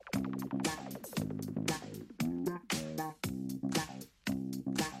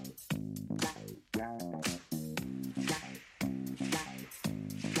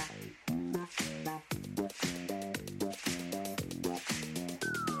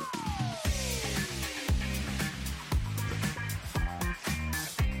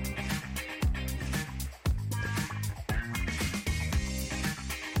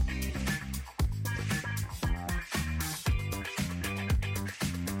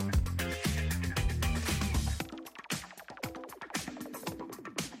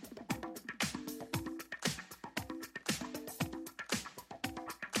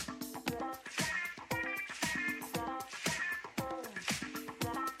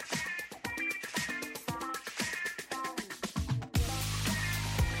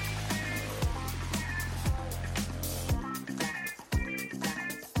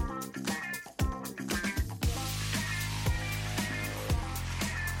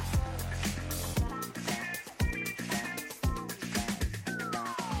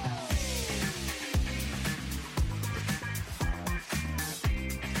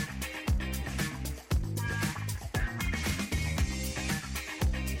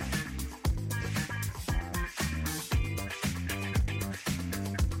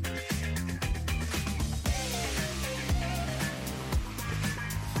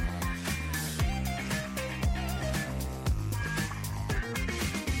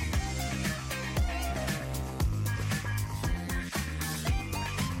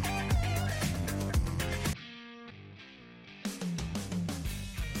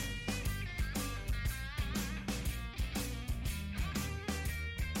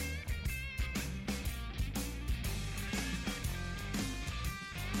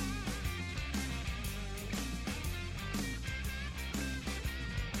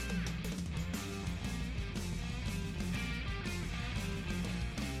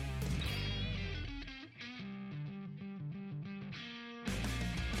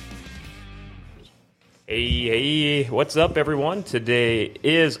Hey, what's up, everyone? Today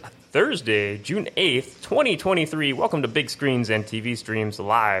is Thursday, June 8th, 2023. Welcome to Big Screens and TV Streams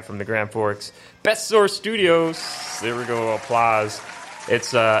live from the Grand Forks Best Source Studios. There we go, applause.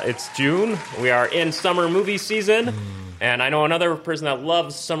 It's June. We are in summer movie season. And I know another person that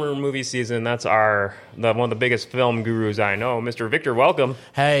loves summer movie season. That's one of the biggest film gurus I know, Mr. Victor. Welcome.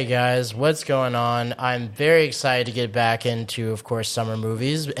 Hey guys, what's going on? I'm very excited to get back into, of course, summer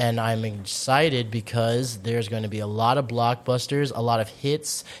movies, and I'm excited because there's going to be a lot of blockbusters, a lot of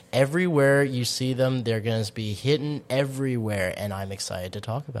hits everywhere you see them. They're going to be hitting everywhere, and I'm excited to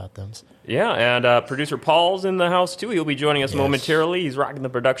talk about them. Yeah, and producer Paul's in the house too. He'll be joining us momentarily. He's rocking the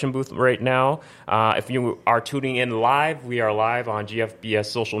production booth right now. If you are tuning in live, we are live on GFBS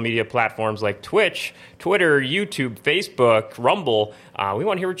social media platforms like Twitch, Twitter, YouTube, Facebook, Rumble. We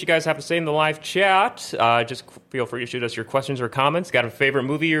want to hear what you guys have to say in the live chat. Just feel free to shoot us your questions or comments. Got a favorite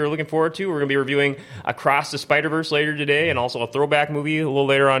movie you're looking forward to? We're going to be reviewing Across the Spider-Verse later today, and also a throwback movie a little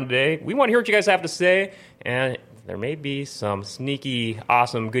later on today. We want to hear what you guys have to say, and there may be some sneaky,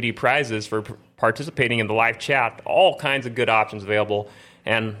 awesome, goodie prizes for participating in the live chat. All kinds of good options available.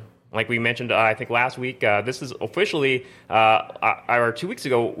 And like we mentioned, I think last week, this is officially, or 2 weeks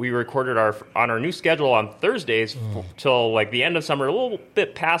ago, we recorded on our new schedule on Thursdays till like the end of summer, a little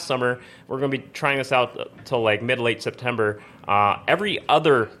bit past summer. We're going to be trying this out till like mid-late September. Every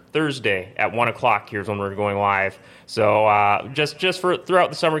other Thursday at 1 o'clock, here's when we're going live. So just for throughout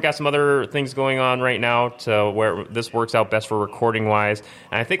the summer, we got some other things going on right now to where this works out best for recording-wise.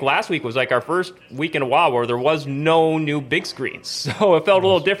 And I think last week was like our first week in a while where there was no new big screens. So it felt a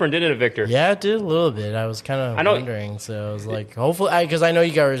little different, didn't it, Victor? Yeah, it did a little bit. I was kind of wondering. So I was like, hopefully, because I know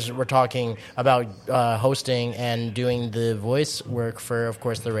you guys were talking about hosting and doing the voice work for, of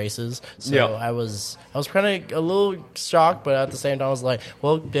course, the races. So I was kind of a little shocked, but at the same time, I was like,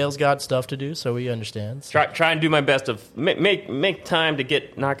 well, Dale's got stuff to do, so we understand. So. Try and do my best to make time to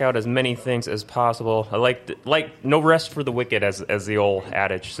knock out as many things as possible. I like no rest for the wicked, as the old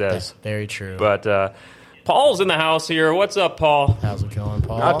adage says. Yeah, very true. But Paul's in the house here. What's up, Paul? How's it going,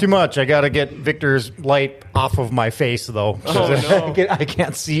 Paul? Not too much. I got to get Victor's light off of my face, though. Oh, no. I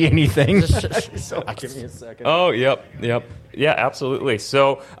can't see anything. So give me a second. Oh, yep. Yeah, absolutely.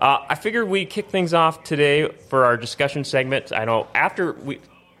 So I figured we'd kick things off today for our discussion segment. I know after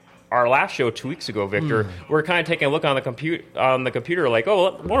our last show 2 weeks ago, Victor, we're kind of taking a look on the computer, like, I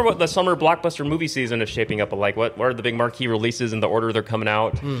wonder what the summer blockbuster movie season is shaping up like. What are the big marquee releases in the order they're coming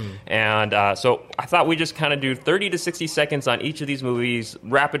out? And so I thought we'd just kind of do 30 to 60 seconds on each of these movies,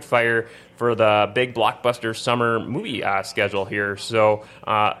 rapid fire, for the big blockbuster summer movie schedule here. So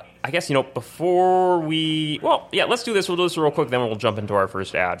I guess, before let's do this. We'll do this real quick, then we'll jump into our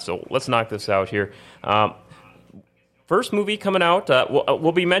first ad. So let's knock this out here. First movie coming out,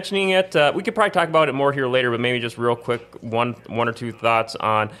 we'll be mentioning it. We could probably talk about it more here later, but maybe just real quick, one or two thoughts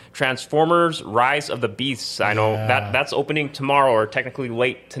on Transformers: Rise of the Beasts. I know that's opening tomorrow, or technically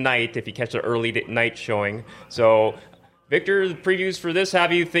late tonight if you catch the early night showing. So, Victor, the previews for this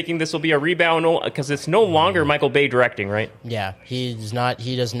have you thinking this will be a rebound, because it's no longer Michael Bay directing, right? Yeah, he's not.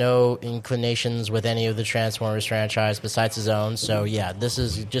 He does no inclinations with any of the Transformers franchise besides his own. So yeah, this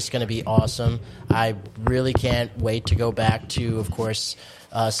is just going to be awesome. I really can't wait to go back to, of course,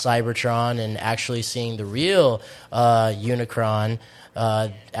 Cybertron and actually seeing the real Unicron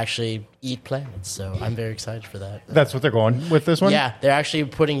actually eat planets. So I'm very excited for that. That's what they're going with this one? Yeah, they're actually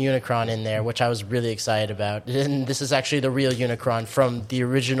putting Unicron in there, which I was really excited about. And this is actually the real Unicron from the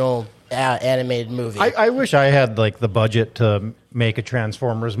original animated movie. I wish I had the budget to make a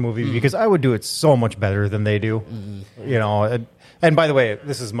Transformers movie because I would do it so much better than they do. And by the way,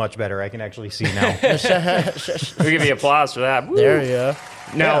 this is much better. I can actually see now. We'll give you applause for that. Woo. There you go.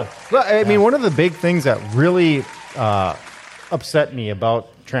 Now, well, I mean, one of the big things that really upset me about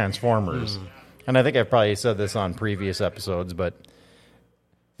Transformers, and I think I've probably said this on previous episodes, but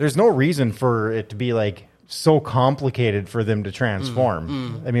there's no reason for it to be so complicated for them to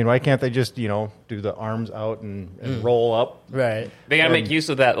transform. I mean, why can't they just, do the arms out and roll up? Right. They got to make use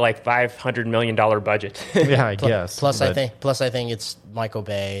of that $500 million budget. Yeah, I guess. Plus, I think it's Michael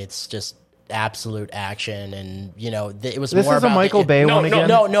Bay. It's just absolute action, and it was. This more is about a Michael Bay one again.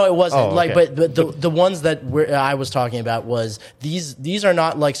 No, it wasn't. Oh, okay. But the ones that I was talking about was these are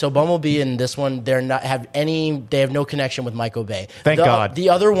not so Bumblebee and this one they have no connection with Michael Bay. Thank God. The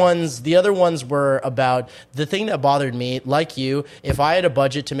other ones were about the thing that bothered me. Like you, if I had a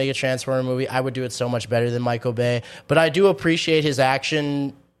budget to make a Transformer movie, I would do it so much better than Michael Bay. But I do appreciate his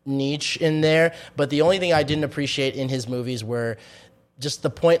action niche in there. But the only thing I didn't appreciate in his movies were just the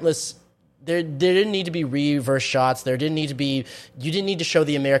pointless There didn't need to be reverse shots. You didn't need to show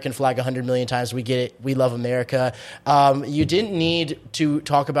the American flag 100 million times. We get it. We love America. You didn't need to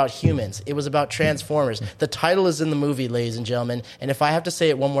talk about humans. It was about Transformers. The title is in the movie, ladies and gentlemen. And if I have to say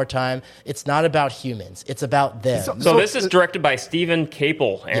it one more time, it's not about humans. It's about them. So this is directed by Stephen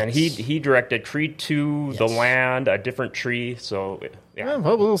Caple, and he directed Creed 2, The Land, A Different Tree. So, yeah.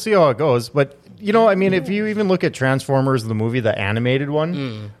 Well, we'll see how it goes. But, I mean, if you even look at Transformers, the movie, the animated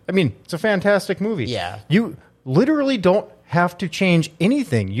one, I mean, it's a fantastic movie. Yeah. You literally don't have to change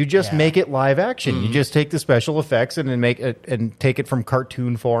anything. You just make it live action. You just take the special effects and then take it from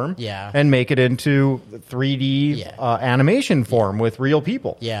cartoon form and make it into 3D animation form with real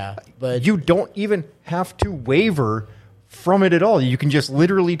people. Yeah. But you don't even have to waver from it at all. You can just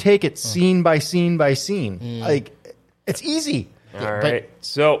literally take it scene by scene by scene. Like, it's easy. All right.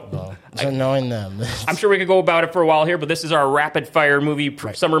 So it's annoying them. I'm sure we could go about it for a while here, but this is our rapid fire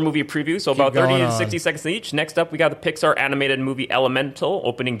summer movie preview. So about 30 to 60 seconds each. Next up, we got the Pixar animated movie Elemental,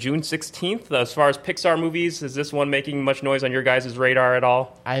 opening June 16th. As far as Pixar movies, is this one making much noise on your guys' radar at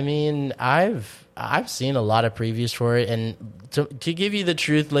all? I mean, I've seen a lot of previews for it, and to give you the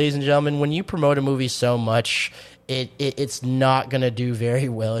truth, ladies and gentlemen, when you promote a movie so much, it's not going to do very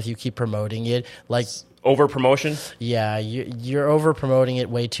well if you keep promoting it. Like, over promotion? Yeah, you're over promoting it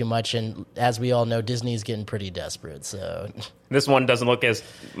way too much, and as we all know, Disney's getting pretty desperate. So this one doesn't look as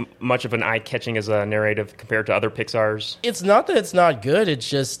much of an eye-catching as a narrative compared to other Pixar's. It's not that it's not good. It's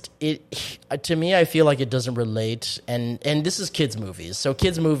just to me, I feel like it doesn't relate. And this is kids' movies, so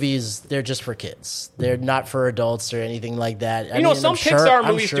kids' movies, they're just for kids. They're not for adults or anything like that. Some Pixar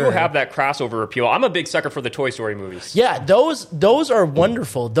movies do have that crossover appeal. I'm a big sucker for the Toy Story movies. Yeah, those are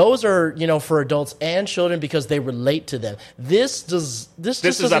wonderful. Those are for adults and children because they relate to them. This is a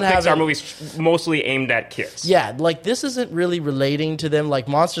Pixar movie mostly aimed at kids. Yeah, like this isn't really relating to them. Like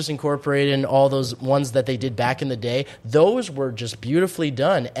Monsters Incorporated and all those ones that they did back in the day, those were just beautifully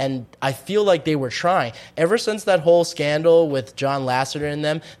done, and I feel like they were trying. Ever since that whole scandal with John Lasseter and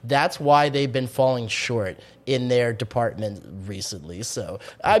them, that's why they've been falling short in their department recently. So,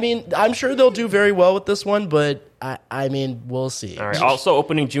 I mean, I'm sure they'll do very well with this one, but I mean, we'll see. All right. Also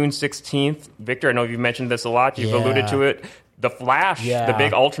opening June 16th. Victor, I know you've mentioned this a lot. You've alluded to it. The Flash, the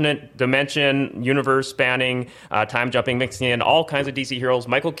big alternate dimension, universe-spanning, time-jumping, mixing in all kinds of DC heroes.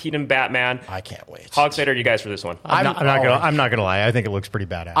 Michael Keaton, Batman. I can't wait. How excited are you guys for this one? I'm not gonna lie. I think it looks pretty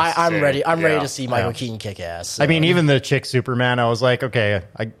badass. I'm ready. I'm ready to see Michael Keaton kick ass. So. I mean, even the chick Superman, I was like, okay,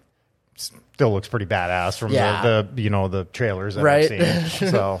 still looks pretty badass from the trailers that I've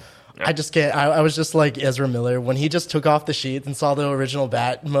seen. So. I just can't. I was just like Ezra Miller when he just took off the sheets and saw the original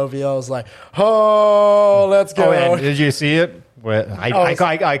Batmobile. I was like, "Oh, let's go!" Oh, and did you see it?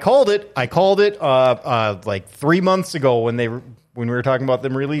 I called it. I called it like 3 months ago when we were talking about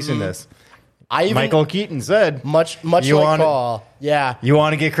them releasing this. Michael Keaton said, much like Paul. Yeah. You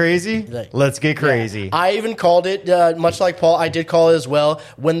want to get crazy? Let's get crazy. Yeah. I even called it, much like Paul, I did call it as well.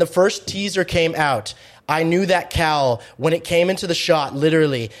 When the first teaser came out, I knew that cowl when it came into the shot,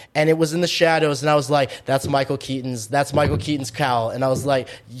 literally, and it was in the shadows, and I was like, that's Michael Keaton's cowl. And I was like,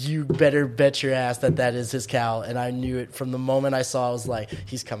 you better bet your ass that is his cowl. And I knew it from the moment I saw it. I was like,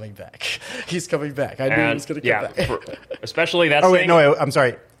 he's coming back. He's coming back. I knew he was going to come back. Especially that I'm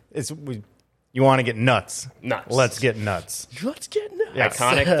sorry. You want to get nuts. Let's get nuts. Let's get nuts.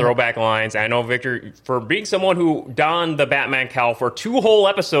 Iconic throwback lines. I know, Victor, for being someone who donned the Batman cowl for 2 whole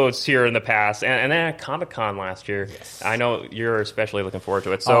episodes here in the past, and then at Comic-Con last year, I know you're especially looking forward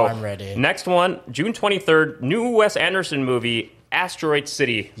to it. So I'm ready. Next one, June 23rd, new Wes Anderson movie, Asteroid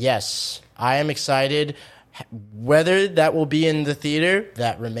City. Yes, I am excited. Whether that will be in the theater,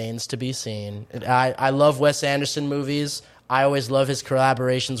 that remains to be seen. I love Wes Anderson movies. I always love his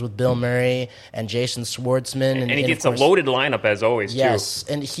collaborations with Bill Murray and Jason Schwartzman. And he gets a loaded lineup, as always, yes,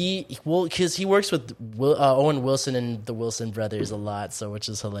 too. And because he works with Owen Wilson and the Wilson brothers a lot, which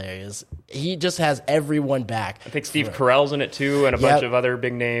is hilarious. He just has everyone back. I think Steve Carell's in it, too, and a bunch of other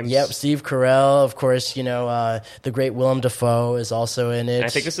big names. Yep, Steve Carell, of course, the great Willem Dafoe is also in it. And I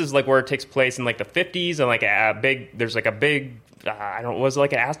think this is like where it takes place in like the 50s, and like there's like a big,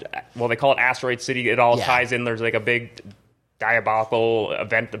 they call it Asteroid City. It all ties in. There's like a big diabolical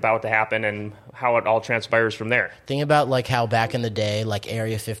event about to happen and how it all transpires from there. Think about like how back in the day, like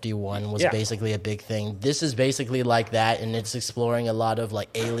Area 51 was basically a big thing. This is basically like that, and it's exploring a lot of like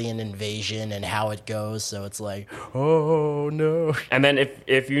alien invasion and how it goes. So it's like, oh no. And then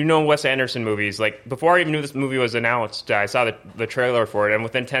if you know Wes Anderson movies, like before I even knew this movie was announced, I saw the trailer for it, and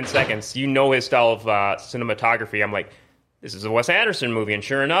within 10 seconds, his style of cinematography. I'm like, this is a Wes Anderson movie, and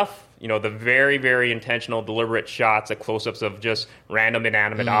sure enough, the very, very intentional, deliberate shots, the close-ups of just random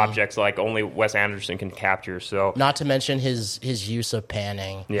inanimate objects like only Wes Anderson can capture. So, not to mention his use of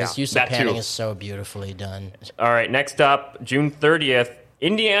panning. Yeah, his use of panning is so beautifully done. All right, next up, June 30th,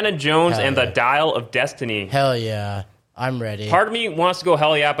 Indiana Jones and the Dial of Destiny. Hell yeah. I'm ready. Part of me wants to go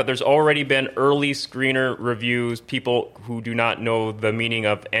hell yeah, but there's already been early screener reviews. People who do not know the meaning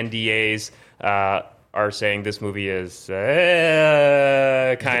of NDAs are saying this movie is kind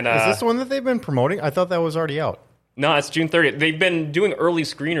of... Is this the one that they've been promoting? I thought that was already out. No, it's June 30th. They've been doing early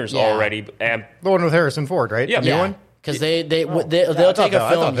screeners already. And the one with Harrison Ford, right? Yeah. The new one? Because they'll take a film.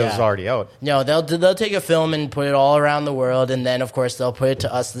 I thought that was already out. No, they'll take a film and put it all around the world, and then of course they'll put it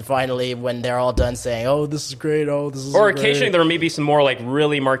to us finally when they're all done saying, "Oh, this is great! Oh, this is." Or great. occasionally there may be some more like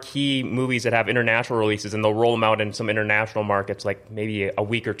really marquee movies that have international releases, and they'll roll them out in some international markets, like maybe a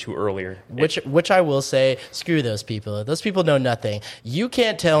week or two earlier. Which I will say, screw those people. Those people know nothing. You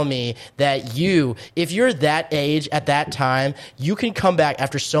can't tell me that if you're that age at that time, you can come back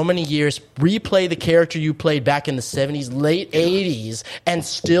after so many years, replay the character you played back in the 70s, late 80s, and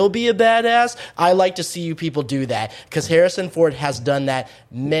still be a badass. I like to see you people do that because Harrison Ford has done that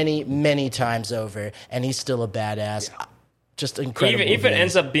many, many times over, and he's still a badass. Just incredible. Even if it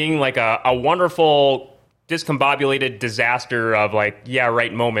ends up being like a wonderful, discombobulated disaster of like, yeah,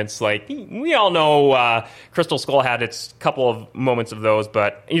 right moments. Like we all know Crystal Skull had its couple of moments of those,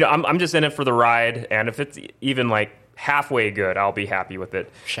 but I'm just in it for the ride, and if it's even like halfway good, I'll be happy with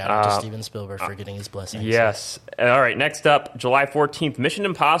it. Shout out to Steven Spielberg for getting his blessings. Yes. All right, next up, July 14th, Mission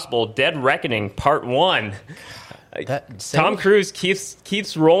Impossible Dead Reckoning Part 1. Tom Cruise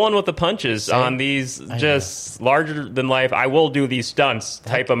keeps rolling with the punches on these just larger-than-life, I will do these stunts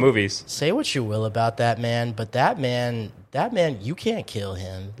type of movies. Say what you will about that man, but that man, you can't kill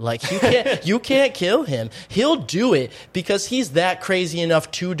him. Like, you can't kill him. He'll do it because he's that crazy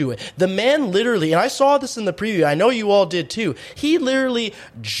enough to do it. The man literally, and I saw this in the preview, I know you all did too, he literally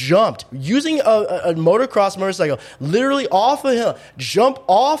jumped, using a motocross motorcycle, literally off a hill, jump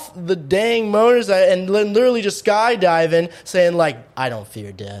off the dang motorcycle, and literally just skydiving, saying like, I don't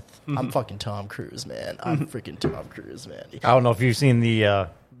fear death. I'm fucking Tom Cruise, man. I'm freaking Tom Cruise, man. I don't know if you've seen the...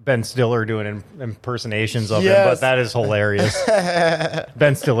 Ben Stiller doing impersonations of him, but that is hilarious.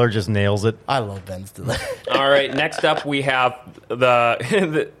 Ben Stiller just nails it. I love Ben Stiller. All right, next up we have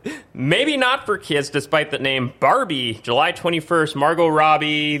the maybe not for kids, despite the name, Barbie, July 21st. Margot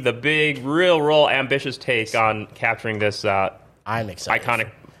Robbie, the big, real ambitious take on capturing this I'm excited. iconic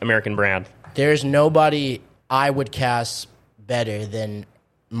American brand. There's nobody I would cast better than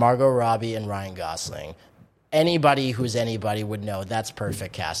Margot Robbie and Ryan Gosling. Anybody who's anybody would know that's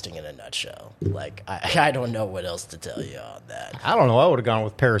perfect casting in a nutshell. Like, I don't know what else to tell you on that. I don't know. I would have gone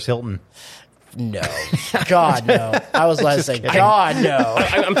with Paris Hilton. No. God, no. I was like, say, God, no.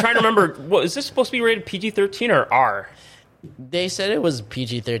 I'm trying to remember, is this supposed to be rated PG-13 or R? They said it was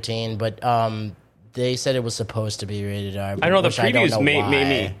PG-13, but they said it was supposed to be rated R. I know the previews made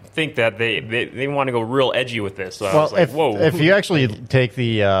me think that they want to go real edgy with this. So I was like, whoa. If you actually take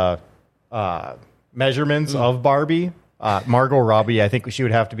the measurements of Barbie, Margot Robbie, I think she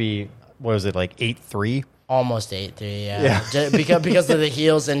would have to be, what was it, like 8'3"? Almost 8'3", yeah. because of the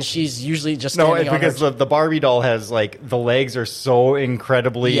heels, and she's usually just standing on because the Barbie doll has, like, the legs are so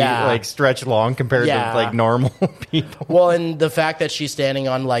incredibly, like, stretched long compared to, like, normal people. Well, and the fact that she's standing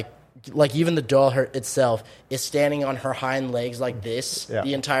on, like even the doll itself is standing on her hind legs like this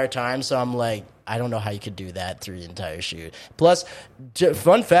the entire time, so I'm like, I don't know how you could do that through the entire shoot. Plus,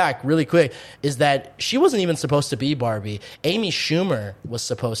 fun fact, really quick, is that she wasn't even supposed to be Barbie. Amy Schumer was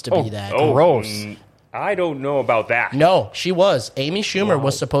supposed to be that. Oh, gross. I don't know about that. No, she was. Amy Schumer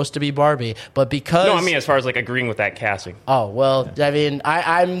was supposed to be Barbie, but because... No, I mean as far as like agreeing with that casting. Oh, well, I mean,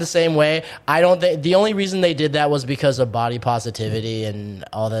 I'm the same way. I don't think... The only reason they did that was because of body positivity and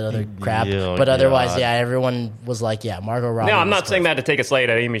all that other crap. But otherwise, everyone was like, Margot Robbie. No, I'm not saying that to take a slight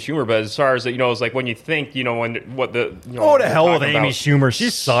at Amy Schumer, but as far as, it's like when you think, what the... Oh, to hell with Amy Schumer.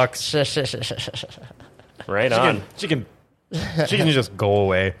 She sucks. Right on. She can just go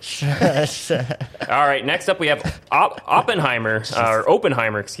away. All right, next up we have Oppenheimer,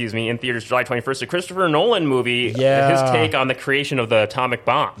 excuse me, in theaters July 21st, a Christopher Nolan movie. Yeah. His take on the creation of the atomic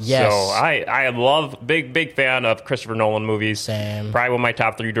bomb. Yes. So I love, big fan of Christopher Nolan movies. Same. Probably one of my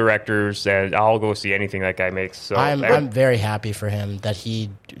top 3 directors, and I'll go see anything that guy makes. So I'm very happy for him that he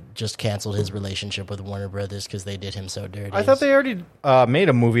just canceled his relationship with Warner Brothers because they did him so dirty. I thought they already made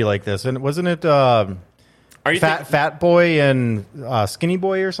a movie like this, and wasn't it... Are you Fat Boy and Skinny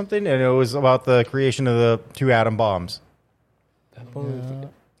Boy or something, and it was about the creation of the 2 atom bombs.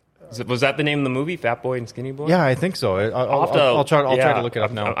 Was that the name of the movie, Fat Boy and Skinny Boy? Yeah, I think so. I'll try to look it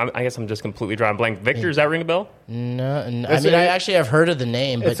up now. I guess I'm just completely drawing blank. Victor, does that ring a bell? No, I actually have heard of the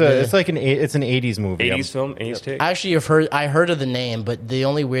name, but it's like an 80s movie. 80s film, 80s take. Actually, I heard of the name, but the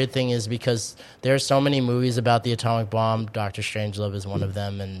only weird thing is because there are so many movies about the atomic bomb. Dr. Strangelove is one of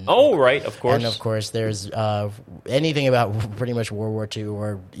them, and right, of course, and of course, there's anything about pretty much World War II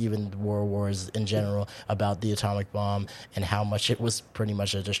or even World Wars in general about the atomic bomb and how much it was pretty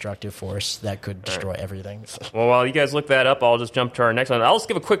much a destructive force that could destroy everything. Well, while you guys look that up, I'll just jump to our next one. I'll just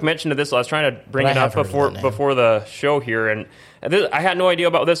give a quick mention to this. I was trying to bring it up before the show here, and I had no idea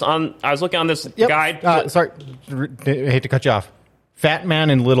about this. I was looking on this guide. Sorry, I hate to cut you off. Fat Man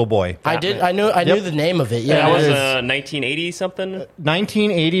and Little Boy. I knew the name of it. Yeah, that was 1980 something.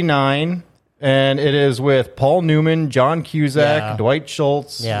 1989. And it is with Paul Newman, John Cusack, Dwight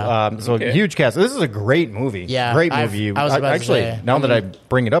Schultz. Yeah. Huge cast. This is a great movie. Yeah. Great movie. I was about to say, now that I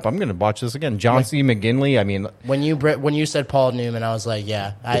bring it up, I'm going to watch this again. John C. McGinley. I mean, when you said Paul Newman, I was like,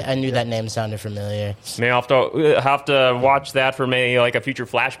 I knew that name sounded familiar. May I have to watch that for maybe like a future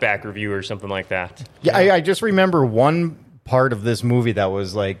flashback review or something like that. Yeah, I just remember one part of this movie that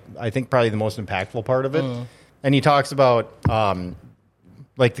was like, I think probably the most impactful part of it. And he talks about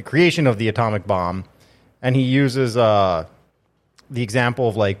like the creation of the atomic bomb, and he uses the example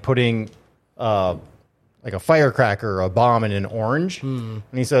of like putting like a firecracker or a bomb in an orange, and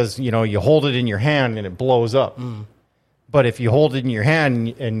he says, you hold it in your hand and it blows up. But if you hold it in your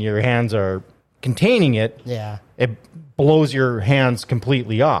hand and your hands are containing it, it blows your hands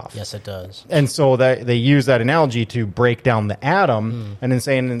completely off. Yes, it does. And so that they use that analogy to break down the atom, and then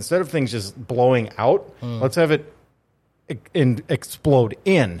saying instead of things just blowing out, let's have it explode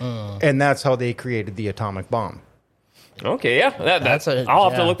in, and that's how they created the atomic bomb. Okay, yeah, I'll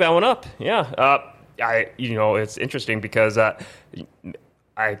have to look that one up. Yeah, it's interesting because I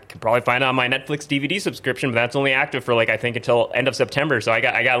could probably find it on my Netflix DVD subscription, but that's only active for I think until end of September. So I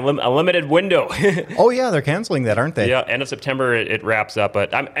got a limited window. Oh yeah, they're canceling that, aren't they? Yeah, end of September it wraps up,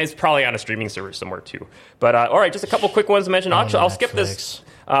 but it's probably on a streaming service somewhere too. But all right, just a couple quick ones to mention. I'll skip this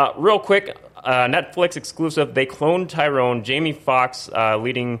real quick. Netflix exclusive. They cloned Tyrone. Jamie Foxx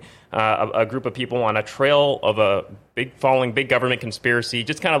leading a group of people on a trail of a big government conspiracy.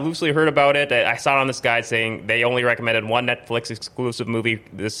 Just kind of loosely heard about it. I saw it on this guide saying they only recommended one Netflix exclusive movie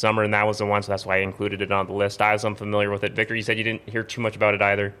this summer, and that was the one, so that's why I included it on the list. I was unfamiliar with it. Victor, you said you didn't hear too much about it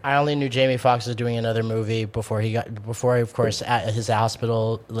either. I only knew Jamie Foxx was doing another movie before of course, at his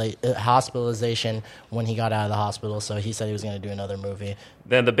hospitalization when he got out of the hospital, so he said he was going to do another movie.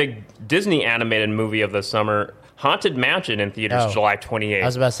 Then the big Disney animated movie of the summer, Haunted Mansion, in theaters July 28th. I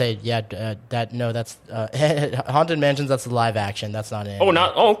was about to say, that's Haunted Mansions. That's the live action. That's not it.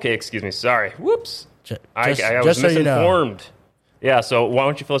 Okay. Excuse me. Sorry. Whoops. I was so misinformed. Yeah, so why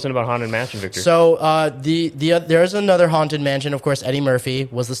don't you fill us in about Haunted Mansion, Victor? So there's another Haunted Mansion. Of course, Eddie Murphy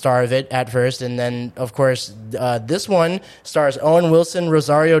was the star of it at first, and then of course this one stars Owen Wilson,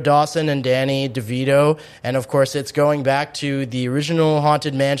 Rosario Dawson, and Danny DeVito. And of course, it's going back to the original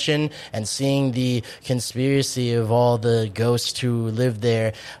Haunted Mansion and seeing the conspiracy of all the ghosts who lived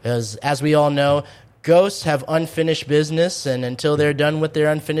there. As we all know, ghosts have unfinished business, and until they're done with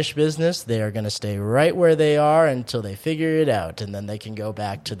their unfinished business, they are going to stay right where they are until they figure it out, and then they can go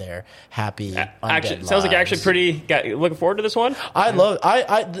back to their happy undead sounds like you're actually pretty looking forward to this one. I love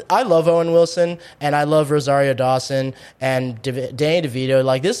Owen Wilson, and I love Rosario Dawson and Danny DeVito.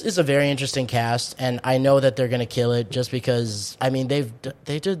 Like, this is a very interesting cast, and I know that they're going to kill it just because, I mean, they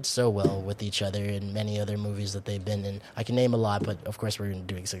did so well with each other in many other movies that they've been in. I can name a lot, but of course we're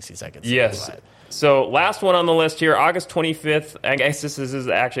doing 60 seconds. Yes. So last one on the list here, August 25th. I guess this is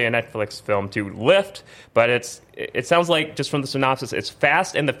actually a Netflix film too, Lift. But it sounds like, just from the synopsis, it's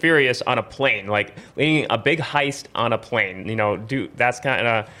Fast and the Furious on a plane, like leading a big heist on a plane. That's kind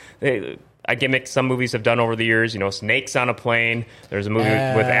of a gimmick some movies have done over the years. Snakes on a plane. There's a movie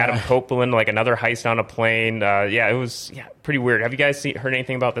with Adam Copeland, like another heist on a plane. It was pretty weird. Have you guys heard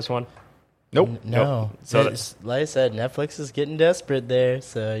anything about this one? Nope. No. So like I said, Netflix is getting desperate there,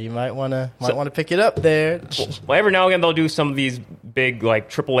 so you might want to pick it up there. Well, every now and again they'll do some of these big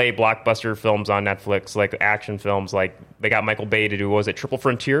AAA blockbuster films on Netflix, like action films. Like they got Michael Bay to do, what was it, Triple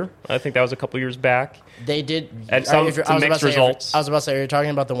Frontier? I think that was a couple years back. They did. And some mixed results. I was about to say, you're talking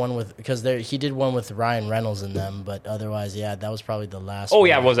about the one with, because he did one with Ryan Reynolds in them, but otherwise, that was probably the last. Oh,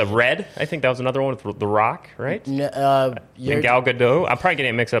 yeah, was it Red? I think that was another one with The Rock, right? And Gal Gadot. I'm probably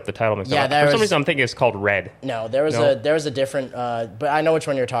getting up the title mixed up. For some reason, I'm thinking it's called Red. No, there was a different, but I know which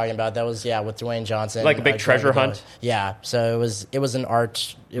one you're talking about. That was with Dwayne Johnson, like a big treasure hunt. Yeah, so it was an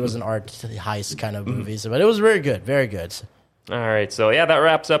art heist kind of movie. So, but it was very good, very good. All right, so yeah, that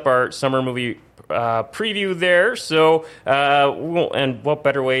wraps up our summer movie preview there. So, and what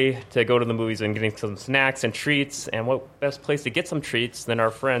better way to go to the movies than getting some snacks and treats? And what best place to get some treats than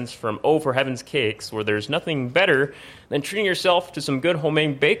our friends from Oh for Heaven's Cakes, where there's nothing better than treating yourself to some good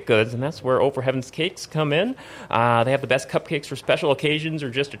homemade baked goods, and that's where Oh for Heaven's Cakes come in. They have the best cupcakes for special occasions or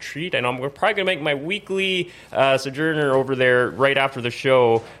just a treat. I know we're probably going to make my weekly sojourner over there right after the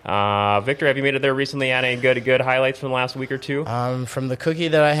show. Victor, have you made it there recently? Had any good highlights from the last week or two? From the cookie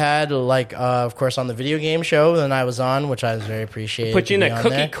that I had, of course, on the video game show that I was on, which I was very appreciative. Put you in a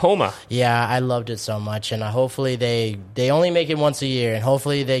cookie coma. Yeah, I loved it so much, and hopefully they only make it once a year, and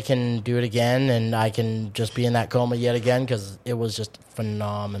hopefully they can do it again, and I can just be in that coma yet again, because it was just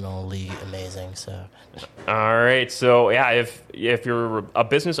phenomenally amazing. So, all right. So yeah, if you're a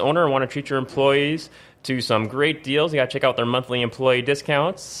business owner and want to treat your employees to some great deals, you got to check out their monthly employee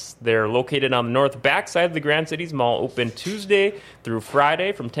discounts. They're located on the north backside of the Grand Cities Mall, open Tuesday through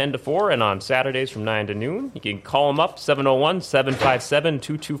Friday from 10 to 4 and on Saturdays from 9 to noon. You can call them up,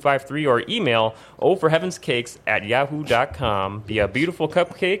 701-757-2253, or email ohforheavenscakes@yahoo.com. Be a beautiful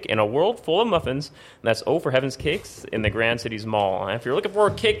cupcake in a world full of muffins. That's Oh for Heaven's Cakes in the Grand Cities Mall. And if you're looking for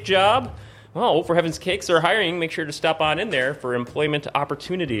a cake job, well, Oh for Heaven's Cakes are hiring. Make sure to stop on in there for employment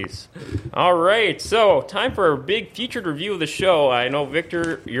opportunities. All right, so time for a big featured review of the show. I know,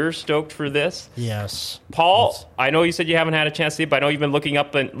 Victor, you're stoked for this. yes. Paul, I know you said you haven't had a chance to see it, but I know you've been looking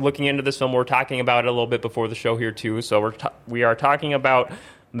into this film. We're talking about it a little bit before the show here, too. So we are talking about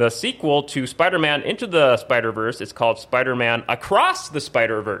the sequel to Spider-Man Into the Spider-Verse. It's called Spider-Man Across the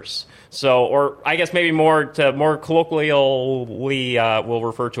Spider-Verse. So, or I guess maybe more colloquially, we'll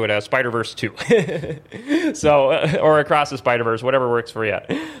refer to it as Spider-Verse 2. So, or Across the Spider-Verse, whatever works for you.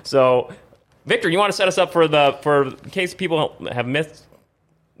 So, Victor, you want to set us up for in case people have missed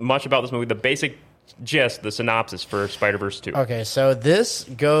much about this movie, the basic gist, the synopsis for Spider-Verse 2. Okay, so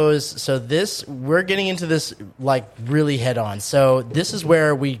we're getting into this like really head on. So this is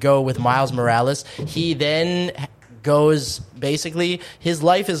where we go with Miles Morales. He then goes, basically, his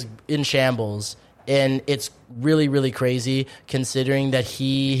life is in shambles, and it's really, really crazy considering that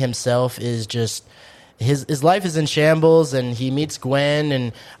he himself is just, his life is in shambles, and he meets Gwen,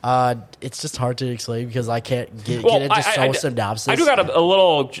 and it's just hard to explain because I can't get into synopsis. I do got a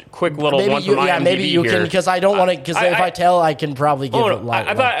quick little maybe one from IMDb maybe you here. can, because I don't want to, because if I tell, I can probably give it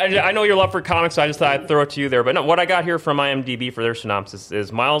I know your love for comics, so I just thought I'd throw it to you there. But no, what I got here from IMDb for their synopsis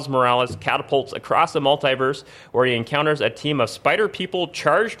is Miles Morales catapults across the multiverse where he encounters a team of spider people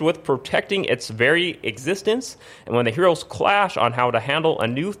charged with protecting its very existence. And when the heroes clash on how to handle a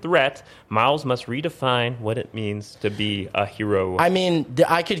new threat, Miles must redefine what it means to be a hero. I mean,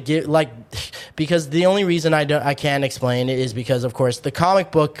 I could give because the only reason I can't explain it is because, of course, the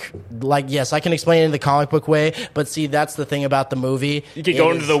comic book. Yes, I can explain it in the comic book way, but see, that's the thing about the movie. You could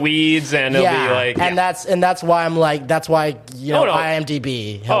go into the weeds, and it'll be like, that's why I'm like, that's why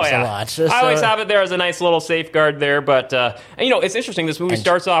IMDb helps a lot. So, I always have it there as a nice little safeguard there, but it's interesting. This movie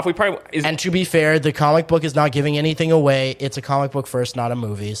starts off. And to be fair, the comic book is not giving anything away. It's a comic book first, not a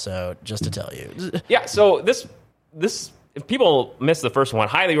movie. So just to tell you. Yeah, so this if people miss the first one,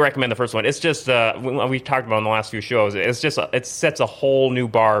 highly recommend the first one. It's just we talked about in the last few shows. It's just it sets a whole new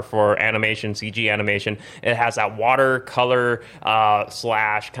bar for animation, CG animation. It has that watercolor /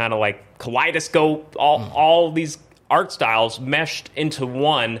 kind of like kaleidoscope, all these art styles meshed into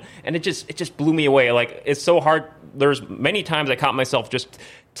one, and it just blew me away. Like, it's so hard. There's many times I caught myself just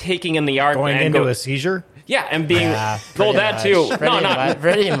taking in the art, going into a seizure. Yeah, and being told that too.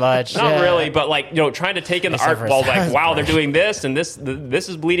 Pretty much. Not really, but trying to take in the art while wow, they're doing this, and this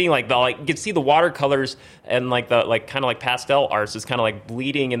is bleeding. You can see the watercolors and kind of pastel arts is kind of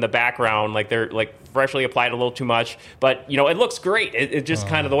bleeding in the background, like they're freshly applied a little too much. But it looks great. It just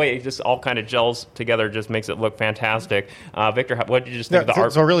kind of the way it just all kind of gels together just makes it look fantastic. Victor, what did you just think of the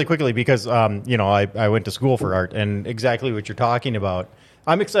art? So really quickly, because I went to school for art, and exactly what you're talking about.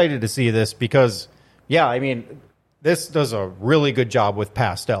 I'm excited to see this because. Yeah, I mean, this does a really good job with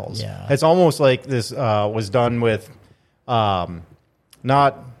pastels. Yeah. It's almost like this was done with not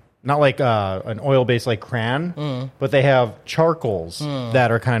like an oil-based like crayon, but they have charcoals that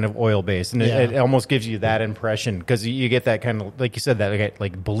are kind of oil-based, and it almost gives you that impression because you get that kind of, like you said, that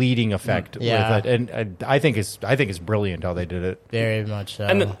like bleeding effect with it. And I think it's brilliant how they did it. Very much so.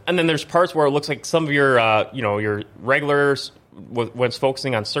 And then there's parts where it looks like some of your your regular when it's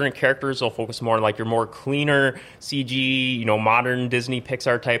focusing on certain characters, they'll focus more on like your more cleaner CG, modern Disney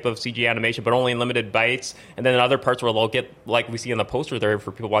Pixar type of CG animation, but only in limited bites. And then in other parts where they'll get, like we see in the poster there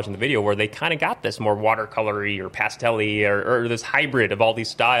for people watching the video, where they kind of got this more watercolory or pastel-y or this hybrid of all these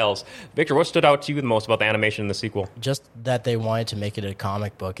styles. Victor, what stood out to you the most about the animation in the sequel? Just that they wanted to make it a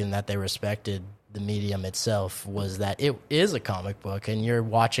comic book and that they respected the medium itself, was that it is a comic book and you're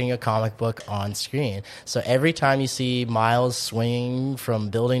watching a comic book on screen. So every time you see Miles swinging from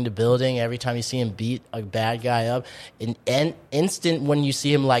building to building, every time you see him beat a bad guy up, an instant when you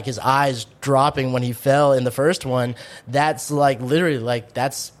see him, like his eyes dropping when he fell in the first one, that's like literally like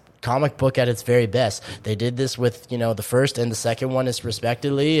that's comic book at its very best. They did this with, the first and the second one is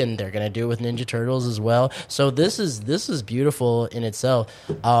respectively, and they're going to do it with Ninja Turtles as well. So this is beautiful in itself.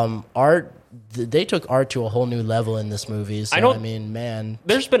 They took art to a whole new level in this movie. So, man.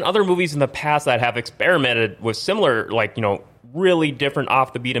 There's been other movies in the past that have experimented with similar, really different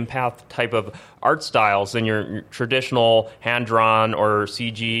off the beaten path type of art styles than your traditional hand-drawn or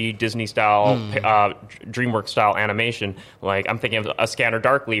CG Disney style DreamWorks style animation. Like I'm thinking of A Scanner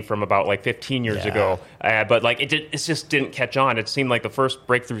Darkly from about 15 years ago, but it just didn't catch on. It seemed like the first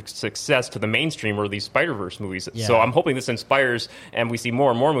breakthrough success to the mainstream were these Spider-Verse movies. Yeah. So I'm hoping this inspires and we see more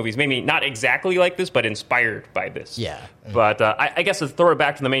and more movies, maybe not exactly like this, but inspired by this. Yeah. But I guess to throw it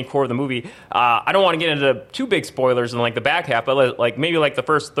back to the main core of the movie, I don't want to get into too big spoilers in the back half, but maybe the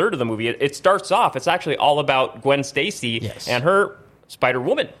first third of the movie, it starts off, it's actually all about Gwen Stacy and her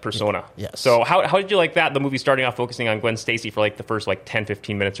Spider-Woman persona. Yes. So how did you like that, the movie starting off focusing on Gwen Stacy for the first 10,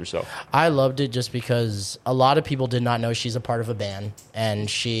 15 minutes or so? I loved it just because a lot of people did not know she's a part of a band, and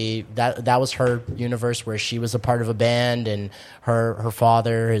that was her universe where she was a part of a band, and her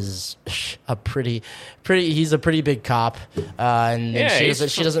father is he's a pretty big cop, and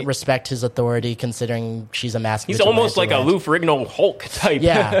she doesn't respect his authority considering she's a masked He's almost like a Lou Ferrigno Hulk type.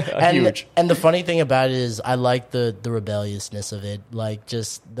 Yeah. Huge. And the funny thing about it is I like the rebelliousness of it.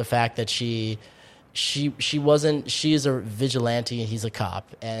 Just the fact that she is a vigilante and he's a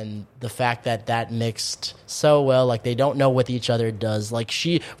cop, and the fact that mixed so well, they don't know what each other does.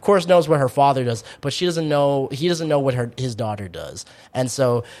 She of course knows what her father does, but he doesn't know what his daughter does. And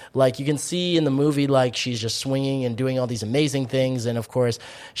so you can see in the movie, she's just swinging and doing all these amazing things, and of course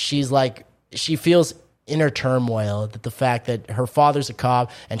she feels inner turmoil, that the fact that her father's a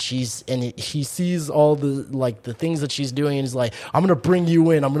cop and he sees all the things that she's doing, and he's like, I'm gonna bring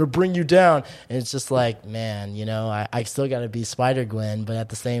you in, I'm gonna bring you down, and it's just man, I still gotta be Spider-Gwen, but at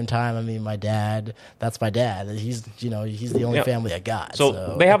the same time, my dad, that's my dad, he's the only family I got.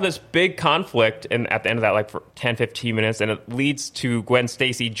 So they have this big conflict at the end of that, for 10, 15 minutes, and it leads to Gwen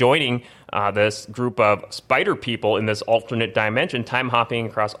Stacy joining this group of spider people in this alternate dimension, time hopping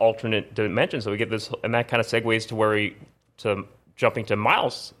across alternate dimensions. So we get this, and that kind of segues to jumping to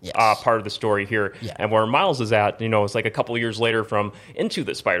Miles' part of the story here, and where Miles is at. It's a couple of years later from Into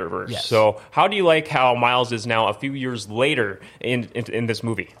the Spider-Verse. Yes. So how do you like how Miles is now a few years later in this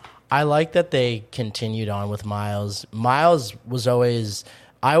movie? I like that they continued on with Miles. Miles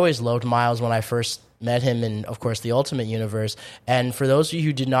I always loved Miles when I first met him in, of course, the Ultimate Universe. And for those of you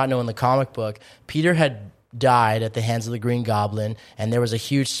who did not know, in the comic book, Peter had died at the hands of the Green Goblin, and there was a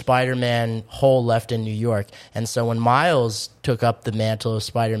huge Spider-Man hole left in New York. And so when Miles took up the mantle of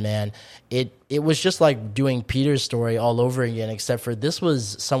Spider-Man, it was just like doing Peter's story all over again, except for this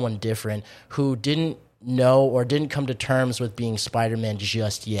was someone different who didn't know or didn't come to terms with being Spider-Man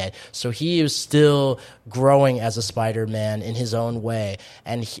just yet. So he is still growing as a Spider-Man in his own way.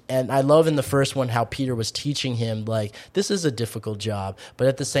 And I love in the first one how Peter was teaching him, this is a difficult job, but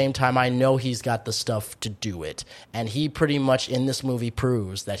at the same time, I know he's got the stuff to do it. And he pretty much in this movie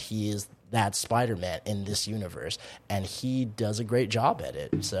proves that he is that Spider-Man in this universe, and he does a great job at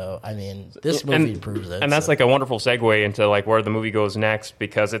it. So, this movie proves it. And that's a wonderful segue into where the movie goes next,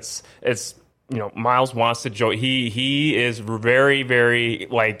 because it's Miles wants to join. He is very, very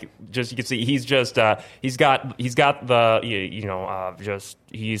just, you can see he's just he's got the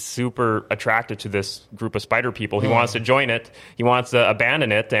he's super attracted to this group of spider people. He wants to join it. He wants to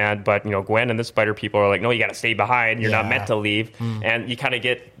abandon it, but Gwen and the spider people are like, no, you got to stay behind. You're not meant to leave. And you kind of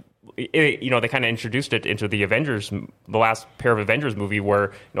get. They kind of introduced it into the Avengers, the last pair of Avengers movie,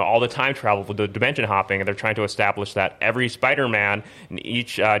 where all the time travel, the dimension hopping, and they're trying to establish that every Spider-Man in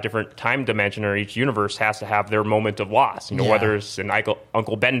each different time dimension or each universe has to have their moment of loss. Whether it's an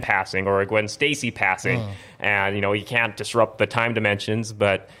Uncle Ben passing or a Gwen Stacy passing, and you can't disrupt the time dimensions,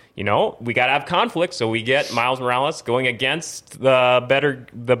 but we got to have conflict, so we get Miles Morales going against the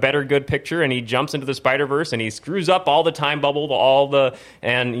better good picture, and he jumps into the Spider-Verse, and he screws up all the time bubble,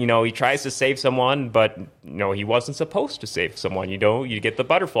 and he tries to save someone, but he wasn't supposed to save someone. You get the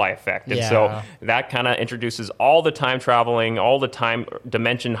butterfly effect, and so that kind of introduces all the time traveling, all the time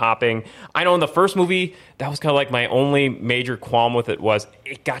dimension hopping. I know in the first movie, that was kind of like my only major qualm with it was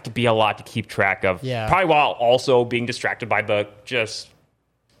it got to be a lot to keep track of. Yeah. Probably while also being distracted by the just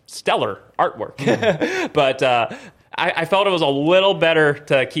stellar artwork. But I felt it was a little better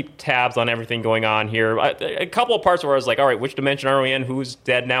to keep tabs on everything going on here. A couple of parts where I was like, all right, which dimension are we in? Who's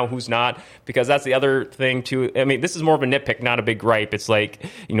dead now? Who's not? Because that's the other thing, too. I mean, this is more of a nitpick, not a big gripe. It's like,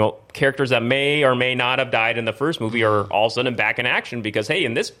 characters that may or may not have died in the first movie are all of a sudden back in action because, hey,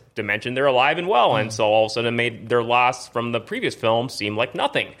 in this dimension, they're alive and well. And so all of a sudden made their loss from the previous film seem like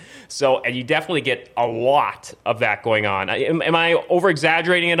nothing. So, and you definitely get a lot of that going on. Am I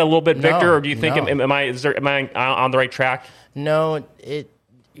over-exaggerating it a little bit, Victor? Or do you think, am I on the right track? No,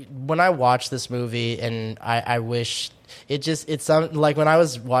 when I watched this movie, and I wish it sounded like when I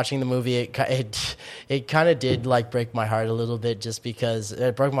was watching the movie, it kind of did like break my heart a little bit, just because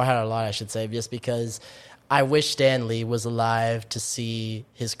it broke my heart a lot, I should say, just because I wish Stan Lee was alive to see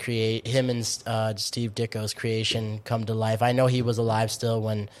him and Steve Ditko's creation come to life. I know he was alive still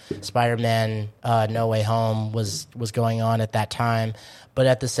when Spider-Man No Way Home was going on at that time, but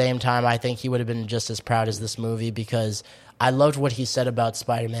at the same time, I think he would have been just as proud as this movie, because I loved what he said about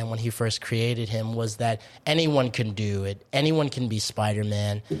Spider-Man when he first created him, was that anyone can do it. Anyone can be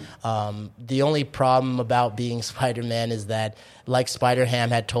Spider-Man. The only problem about being Spider-Man is that, like Spider-Ham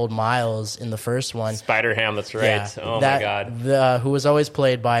had told Miles in the first one. Spider-Ham, that's right. Yeah, my God. Who was always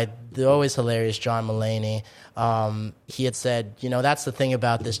played by the always hilarious John Mulaney. He had said, that's the thing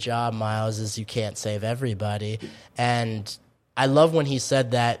about this job, Miles, is you can't save everybody. And I love when he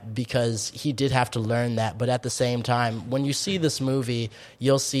said that, because he did have to learn that. But at the same time, when you see this movie,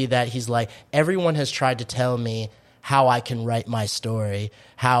 you'll see that he's like, everyone has tried to tell me how I can write my story,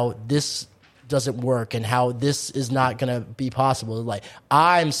 how this doesn't work, and how this is not going to be possible. Like,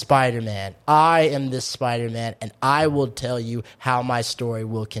 I'm Spider-Man. I am this Spider-Man, and I will tell you how my story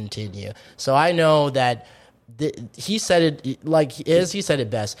will continue. So I know that he said it like as he said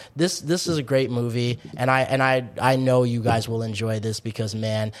it best. This is a great movie, and I know you guys will enjoy this, because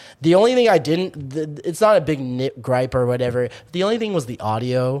man, the only thing it's not a big gripe or whatever. The only thing was the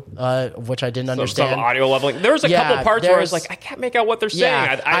audio, which I didn't understand. Some audio leveling. There was a couple parts where I was like, I can't make out what they're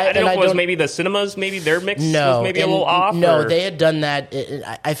saying. I didn't know if it was maybe the cinemas, maybe their mix was maybe a little off. No, they had done that.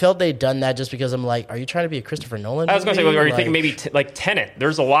 I felt they'd done that just because I'm like, are you trying to be a Christopher Nolan movie? I was going to say, are you thinking maybe like Tenet?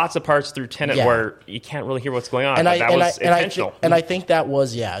 There's lots of parts through Tenet where you can't really hear what's going on. That was intentional. And I think that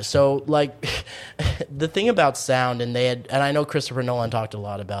was, So, like, the thing about sound, and I know Christopher Nolan talked a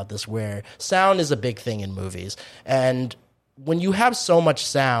lot about this, where sound is a big thing in movies. And when you have so much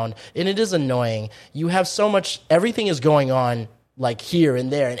sound, and it is annoying, you have so much, everything is going on, like here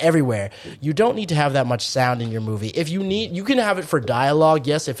and there and everywhere. You don't need to have that much sound in your movie. If you need, you can have it for dialogue,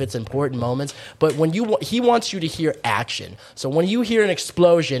 yes, if it's important moments, but when he wants you to hear action. So when you hear an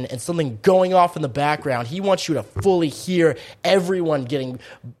explosion and something going off in the background, he wants you to fully hear everyone getting,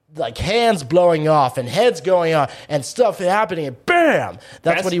 like, hands blowing off and heads going off and stuff happening, and bam!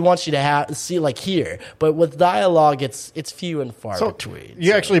 That's what he wants you to see, like, here. But with dialogue, it's few and far between.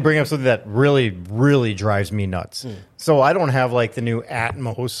 You actually bring up something that really, really drives me nuts. So I don't have, like, the new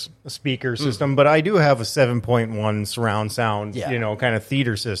Atmos speaker system, but I do have a 7.1 surround sound, kind of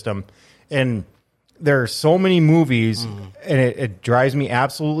theater system. And there are so many movies, and it drives me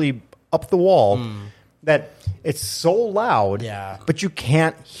absolutely up the wall that it's so loud, but you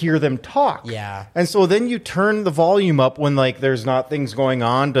can't hear them talk. Yeah. And so then you turn the volume up when, like, there's not things going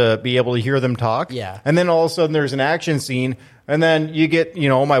on to be able to hear them talk. Yeah. And then all of a sudden there's an action scene, and then you get,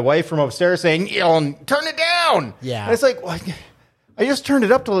 my wife from upstairs saying, turn it down. Yeah. And it's like, well, I just turned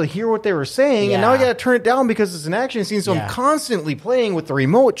it up to hear what they were saying, and now I got to turn it down because it's an action scene, so I'm constantly playing with the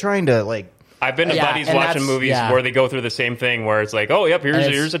remote trying to, like... I've been to buddies watching movies where they go through the same thing, where it's like, oh, yep,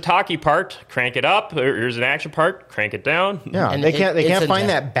 here's a talkie part, crank it up. Here's an action part, crank it down. Yeah, and they can't find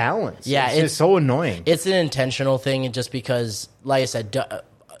that balance. Yeah, it's just so annoying. It's an intentional thing, just because, like I said,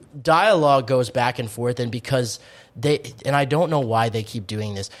 dialogue goes back and forth, and because and I don't know why they keep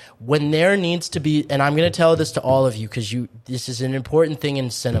doing this. When there needs to be, and I'm going to tell this to all of you, because this is an important thing in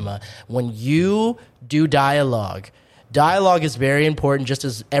cinema. When you do dialogue is very important, just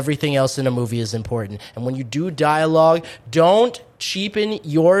as everything else in a movie is important. And when you do dialogue, don't cheapen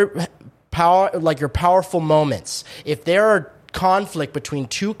your power, like your powerful moments. If there are conflict between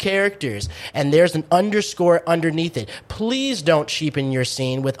two characters and there's an underscore underneath it, please don't cheapen your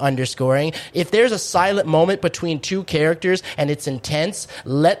scene with underscoring. If there's a silent moment between two characters and it's intense,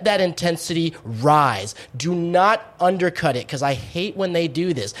 let that intensity rise. Do not undercut it, because I hate when they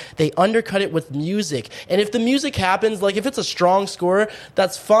do this. They undercut it with music, and if the music happens, like if it's a strong score,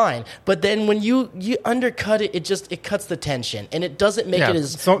 that's fine, but then when you undercut it, it cuts the tension and it doesn't make it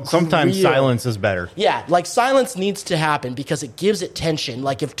as sometimes real. Silence is better. Yeah, like silence needs to happen because it gives it tension.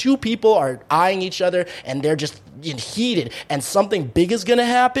 Like if two people are eyeing each other and they're just heated and something big is going to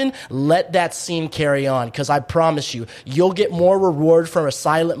happen, let that scene carry on, because I promise you, you'll get more reward from a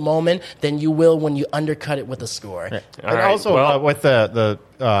silent moment than you will when you undercut it with a score. Yeah. And also with the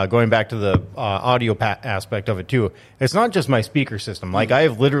going back to the audio aspect of it too, it's not just my speaker system. Like I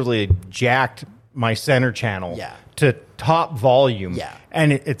have literally jacked my center channel to top volume,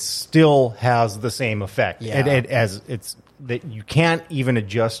 and it still has the same effect. It's that you can't even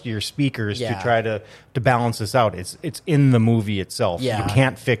adjust your speakers to try to balance this out. It's in the movie itself. You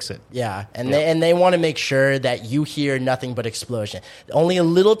can't fix it. And they want to make sure that you hear nothing but explosion. Only a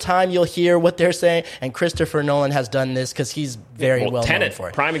little time you'll hear what they're saying, and Christopher Nolan has done this because he's very well known for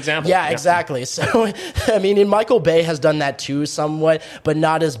it. Prime example. Yeah, exactly. So, I mean, and Michael Bay has done that too somewhat, but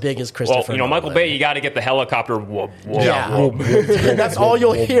not as big as Christopher Nolan. Michael Bay, you got to get the helicopter whoop, whoop, whoop. That's all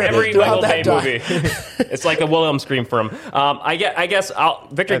you'll hear. Every Michael Bay movie. It's like a William scream for him. I guess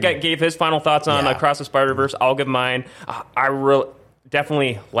Victor gave his final thoughts on Across the Spider-Verse. I'll give mine. I really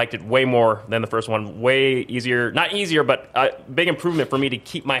definitely liked it way more than the first one. Way easier, not easier, but a big improvement for me to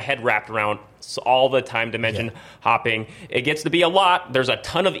keep my head wrapped around all the time dimension hopping. It gets to be a lot. There's a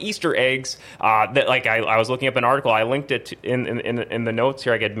ton of Easter eggs that, like, I was looking up an article. I linked it in the notes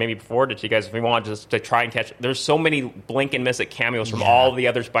here. I could maybe forward it to you guys if you want, just to try and catch. There's so many blink and miss it cameos from all the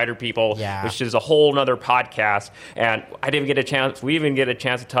other Spider people, which is a whole nother podcast. And I didn't get a chance. We even get a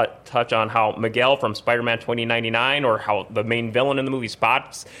chance to touch on how Miguel from Spider-Man 2099, or how the main villain in the movie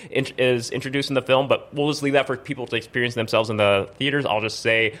Spots is introduced in the film. But we'll just leave that for people to experience themselves in the theaters. I'll just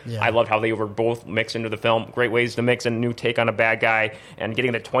say I loved how they were both mixed into the film. Great ways to mix a new take on a bad guy, and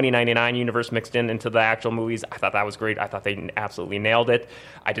getting the 2099 universe mixed into the actual movies. I thought that was great. I thought they absolutely nailed it.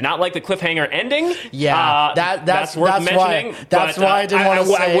 I did not like the cliffhanger ending. That's worth mentioning. That's why I didn't want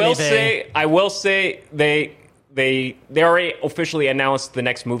to say anything. I will say they already officially announced the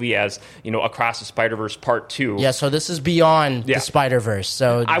next movie as, Across the Spider-Verse Part 2. Yeah, so this is beyond the Spider-Verse.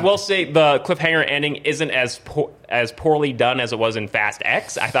 So I will say the cliffhanger ending isn't as poorly done as it was in Fast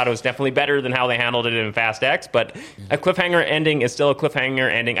X. I thought it was definitely better than how they handled it in Fast X, but a cliffhanger ending is still a cliffhanger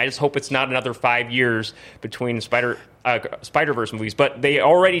ending. I just hope it's not another 5 years between Spider-Verse movies, but they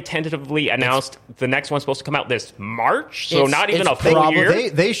already tentatively announced the next one's supposed to come out this March, so not even a full year.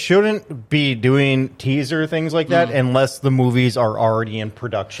 They shouldn't be doing teaser things like that unless the movies are already in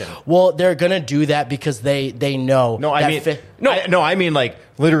production. Well, they're gonna do that because they know. I mean like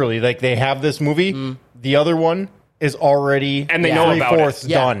literally, like they have this movie, the other one is already and they know about it.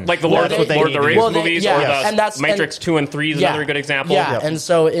 Done. Like the Lord of the Rings movies, or the Matrix 2 and 3 is another good example. And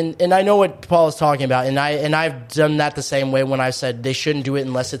so and I know what Paul is talking about, and I've done that the same way when I said they shouldn't do it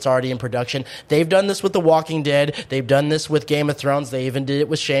unless it's already in production. They've done this with The Walking Dead. They've done this with Game of Thrones. They even did it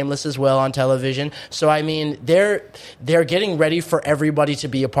with Shameless as well on television. So I mean, they're getting ready for everybody to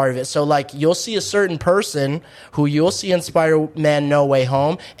be a part of it. So like you'll see a certain person who you'll see in Spider-Man No Way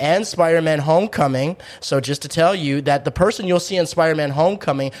Home and Spider-Man Homecoming. So just to tell you that the person you'll see in Spider-Man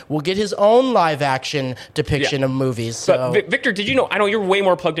Homecoming will get his own live-action depiction of movies. So. But Victor, did you know? I know you're way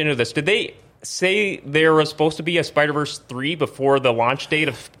more plugged into this. Did they say there was supposed to be a Spider-Verse 3 before the launch date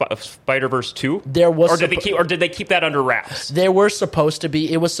of Spider-Verse 2? There was, or did they keep that under wraps? There were supposed to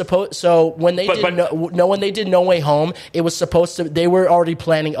be. It was supposed. So when they when they did No Way Home, it was supposed to. They were already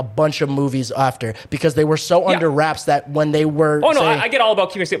planning a bunch of movies after, because they were so under wraps that when they were. Oh no, I get all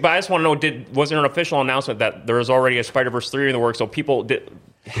about keeping it, but I just want to know: was there an official announcement that there was already a Spider-Verse 3 in the works, so people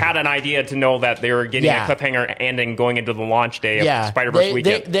had an idea to know that they were getting a cliffhanger ending going into the launch day of Spider-Verse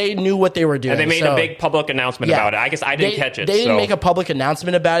weekend? They knew what they were doing. And they made a big public announcement about it. I guess I didn't catch it. They didn't make a public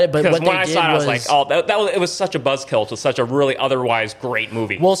announcement about it, but what they did was... Because when I saw it, I was like, it was such a buzzkill to such a really otherwise great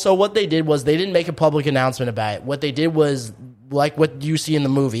movie. Well, so what they did was they didn't make a public announcement about it. What they did was like what you see in the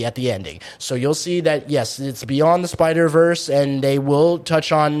movie at the ending. So you'll see that, yes, it's beyond the Spider-Verse, and they will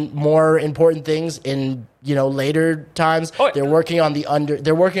touch on more important things in later times. They're working on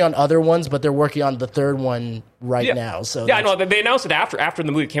they're working on other ones, but they're working on the third one right now. So I know they announced it after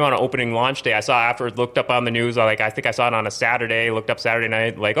the movie came out on opening launch day. I saw afterwards, looked up on the news. I think I saw it on a Saturday. Looked up Saturday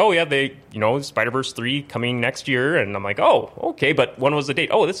night, they Spider-Verse 3 coming next year, and I'm like, oh, okay. But when was the date?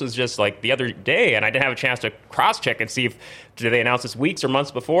 Oh, this was just like the other day, and I didn't have a chance to cross check and see if did they announce this weeks or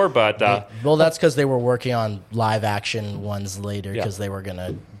months before. But well, that's because they were working on live action ones later because they were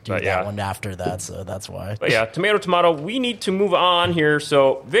gonna do that one after that, so that's why. But yeah, tomato. We need to move on here.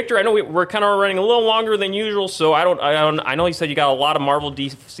 So, Victor, I know we're kind of running a little longer than usual. So I know you said you got a lot of Marvel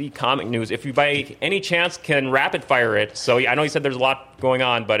DC comic news. If you by any chance can rapid fire it. So I know you said there's a lot going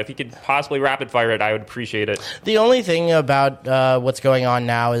on, but if you could possibly rapid fire it, I would appreciate it. The only thing about what's going on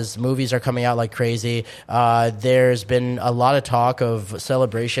now is movies are coming out like crazy. There's been a lot of talk of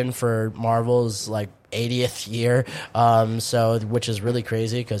celebration for Marvel's 80th year, which is really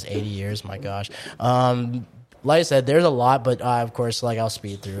crazy because 80 years, my gosh. Like I said, there's a lot, but of course, I'll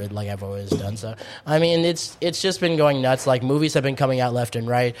speed through it like I've always done. So, I mean, it's just been going nuts. Movies have been coming out left and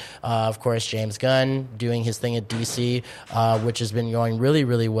right. Of course, James Gunn doing his thing at DC, which has been going really,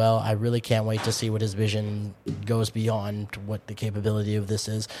 really well. I really can't wait to see what his vision goes beyond what the capability of this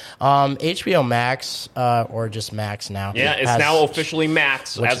is. HBO Max, or just Max now. Yeah, it's now officially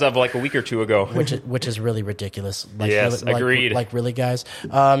Max as of a week or two ago. which is really ridiculous. Yes, agreed. Really, guys.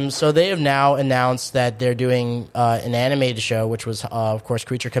 So they have now announced that they're doing an animated show, which was, of course,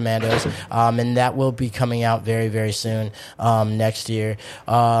 Creature Commandos, and that will be coming out very, very soon next year.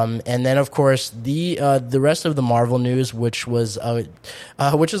 And then, of course, the rest of the Marvel news, which is a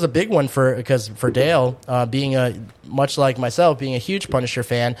big one for Dale, being much like myself, being a huge Punisher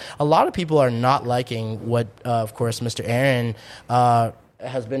fan. A lot of people are not liking what, of course, Mr. Aaron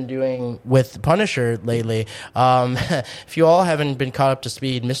has been doing with Punisher lately. If you all haven't been caught up to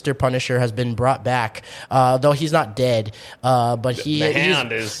speed, Mr. Punisher has been brought back, though he's not dead. But the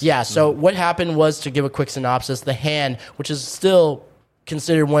Hand is... Yeah, so what happened was, to give a quick synopsis, the Hand, which is still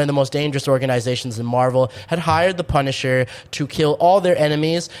considered one of the most dangerous organizations in Marvel, had hired the Punisher to kill all their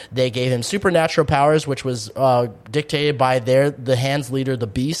enemies. They gave him supernatural powers, which was dictated by the Hand's leader, the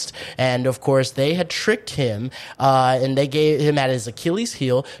Beast. And of course, they had tricked him, and they gave him at his Achilles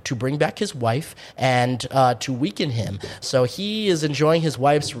heel to bring back his wife and to weaken him. So he is enjoying his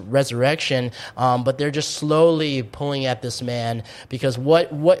wife's resurrection, but they're just slowly pulling at this man, because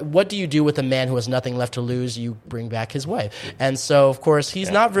what do you do with a man who has nothing left to lose? You bring back his wife. And so, of course,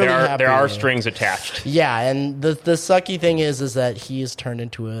 he's not really happy. There are strings attached. Yeah, and the sucky thing is that he is turned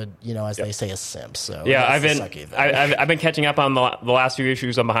into a, as they say, a simp. So yeah, I've been catching up on the last few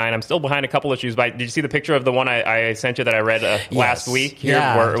issues I'm behind. I'm still behind a couple issues. But did you see the picture of the one I sent you that I read last week here,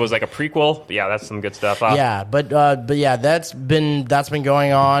 where it was like a prequel? Yeah, that's some good stuff. Yeah, but yeah, that's been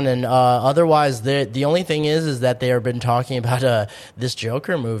going on, and otherwise, the only thing is that they have been talking about this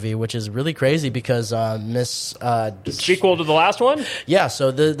Joker movie, which is really crazy because sequel to the last one. Yeah, so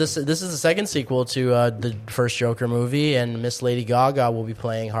this is the second sequel to the first Joker movie, and Miss Lady Gaga will be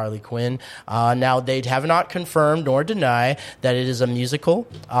playing Harley Quinn. Now, they have not confirmed nor deny that it is a musical.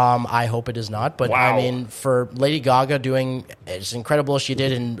 I hope it is not, but wow. I mean, for Lady Gaga doing as incredible as she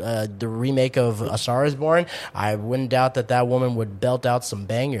did in the remake of A Star Is Born, I wouldn't doubt that woman would belt out some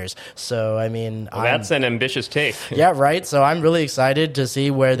bangers. So, I mean... that's an ambitious take. Yeah, right? So I'm really excited to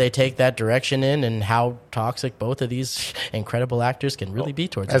see where they take that direction in and how toxic both of these incredible actors can really be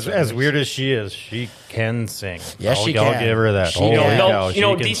towards each other. As weird as she is, she can sing. Yes, she can. I'll give her that.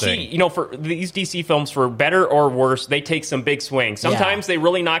 DC, sing. For these DC films, for better or worse, they take some big swings. Sometimes they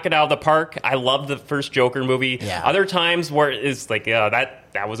really knock it out of the park. I love the first Joker movie. Yeah. Other times where it's like,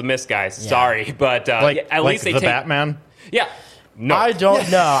 that was a miss, guys. Yeah. Sorry, but at least they the take Batman. Yeah. No. I don't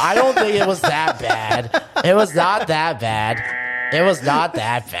know. I don't think it was that bad. It was not that bad. It was not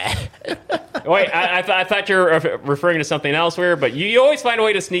that bad. Wait, I thought you were referring to something elsewhere, but you always find a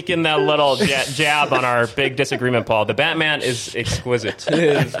way to sneak in that little jab on our big disagreement, Paul. The Batman is exquisite.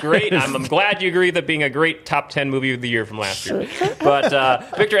 It's great. I'm glad you agree that being a great top 10 movie of the year from last year.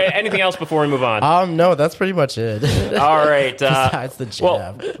 But, Victor, anything else before we move on? No, that's pretty much it. All right. Besides the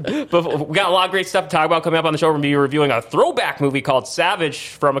jab. Well, we got a lot of great stuff to talk about coming up on the show. We're going to be reviewing a throwback movie called Savage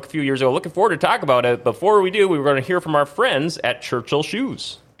from a few years ago. Looking forward to talk about it. Before we do, we were going to hear from our friends at Churchill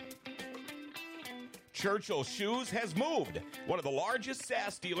Shoes. Churchill Shoes has moved. One of the largest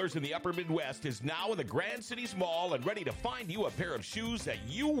SAS dealers in the upper Midwest is now in the Grand Cities Mall and ready to find you a pair of shoes that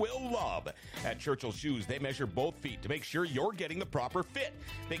you will love. At Churchill Shoes, they measure both feet to make sure you're getting the proper fit.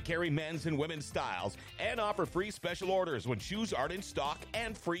 They carry men's and women's styles and offer free special orders when shoes aren't in stock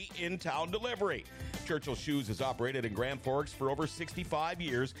and free in-town delivery. Churchill Shoes has operated in Grand Forks for over 65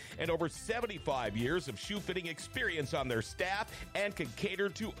 years and over 75 years of shoe fitting experience on their staff and can cater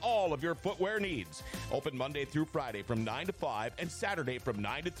to all of your footwear needs. Open Monday through Friday from 9 to 5 and Saturday from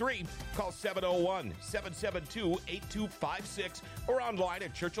 9 to 3. Call 701-772-8256 or online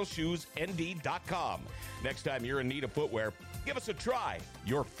at churchillshoesnd.com. Next time you're in need of footwear, give us a try.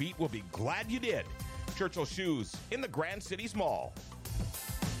 Your feet will be glad you did. Churchill Shoes in the Grand Cities Mall.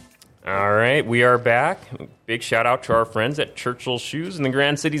 All right, we are back. Big shout out to our friends at Churchill Shoes in the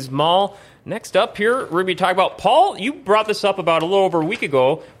Grand Cities Mall. Next up here, we're going to be talking about, Paul, you brought this up about a little over a week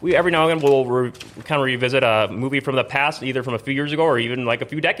ago. We every now and then we'll kind of revisit a movie from the past, either from a few years ago or even like a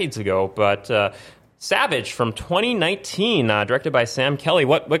few decades ago. But Savage from 2019, directed by Sam Kelly.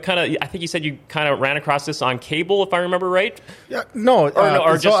 What kind of, I think you said you kind of ran across this on cable, if I remember right? Yeah,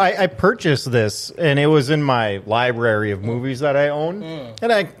 I purchased this, and it was in my library of movies that I own.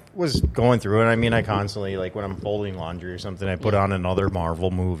 And I was going through it. I mean, I constantly, like when I'm folding laundry or something, I put on another Marvel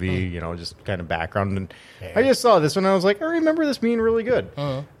movie, just kind of background. And I just saw this one, and I was like, I remember this being really good.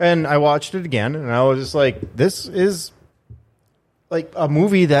 And I watched it again, and I was just like, this is like a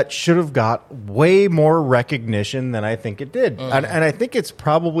movie that should have got way more recognition than I think it did. And I think it's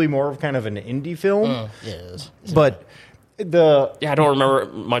probably more of kind of an indie film. Yes. But I don't remember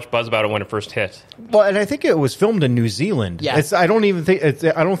much buzz about it when it first hit. Well, and I think it was filmed in New Zealand. Yeah. I don't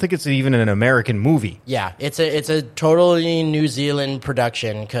think it's even an American movie. Yeah, it's a totally New Zealand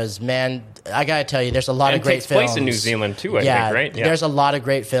production because, man, I gotta tell you, there's a lot of great films. It takes place in New Zealand too, I think, right? Yeah. There's a lot of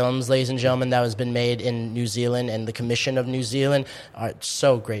great films, ladies and gentlemen, that has been made in New Zealand, and the Commission of New Zealand are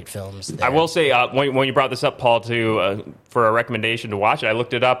so great films there. I will say, when you brought this up, Paul, for a recommendation to watch it, I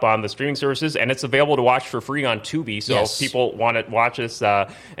looked it up on the streaming services, and it's available to watch for free on Tubi. So if people want to watch this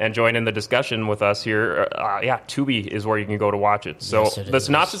and join in the discussion with us here, Tubi is where you can go to watch it. So the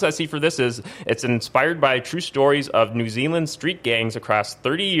synopsis I see for this is, it's inspired by true stories of New Zealand street gangs across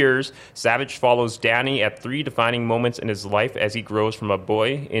 30 years. Savage follows Danny at 3 defining moments in his life as he grows from a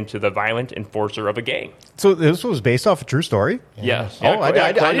boy into the violent enforcer of a gang. So this was based off a true story? Yes. I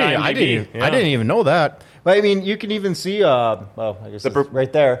didn't even know that. But I mean, you can even see, I guess it's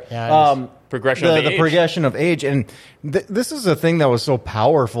right there. Yeah, progression of age. The progression of age. And this is the thing that was so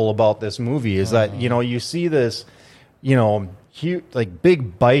powerful about this movie is that, you see this, huge, like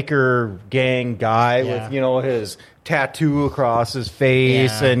big biker gang guy with, his tattoo across his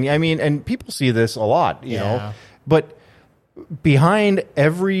face. And I mean, and people see this a lot, you know, but behind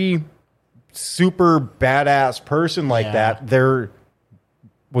every super badass person like that, there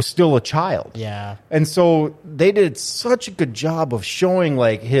was still a child. Yeah. And so they did such a good job of showing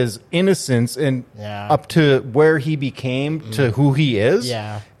like his innocence and up to where he became to who he is.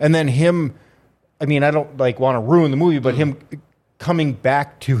 Yeah. And then him, I mean, I don't like want to ruin the movie, but him coming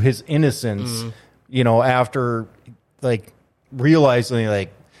back to his innocence, after like realizing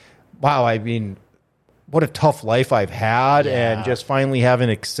like, wow, I mean, what a tough life I've had and just finally having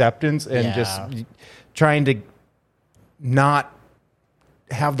acceptance and just trying to not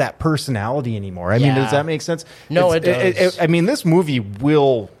have that personality anymore. I mean, does that make sense? No, it does. I mean, this movie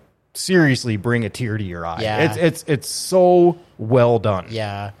will seriously bring a tear to your eye. Yeah. It's so well done.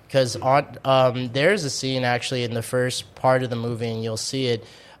 Yeah, because there's a scene actually in the first part of the movie, and you'll see it,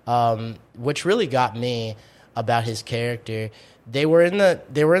 which really got me about his character. They were in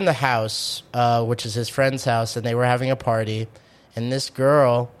the house, which is his friend's house, and they were having a party, and this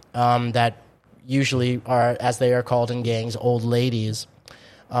girl that usually are, as they are called in gangs, old ladies.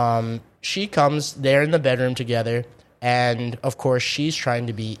 She comes, they're in the bedroom together, and of course she's trying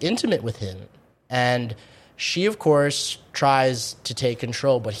to be intimate with him. And she, of course, tries to take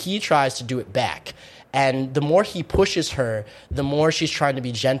control, but he tries to do it back. And the more he pushes her, the more she's trying to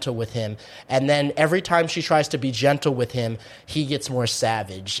be gentle with him. And then every time she tries to be gentle with him, he gets more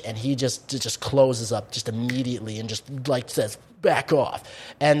savage, and he just closes up just immediately and just like says, back off.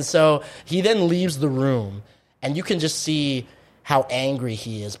 And so he then leaves the room, and you can just see how angry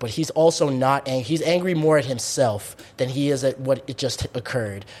he is, but he's also not angry. He's angry more at himself than he is at what it just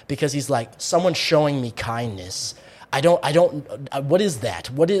occurred, because he's like, someone's showing me kindness. what is that?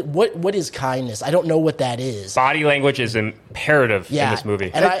 What is kindness? I don't know what that is. Body language is imperative in this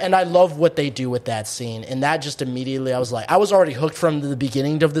movie. And I love what they do with that scene. And that just immediately, I was already hooked from the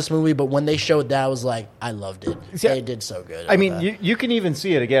beginning of this movie, but when they showed that, I was like, I loved it. Yeah. They did so good. I mean, you can even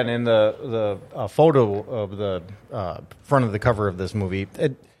see it again in the photo of the front of the cover of this movie.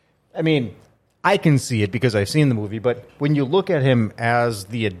 I can see it because I've seen the movie, but when you look at him as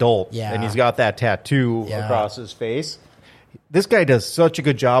the adult and he's got that tattoo across his face, this guy does such a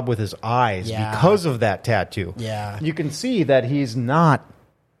good job with his eyes because of that tattoo. Yeah. You can see that he's not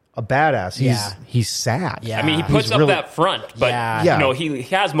a badass. He's sad. Yeah. I mean, he puts up that front, but you know, he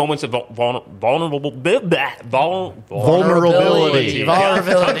has moments of vulnerability.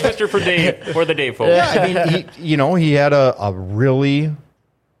 Tongue twister for the day, folks. Yeah, I mean, he had a really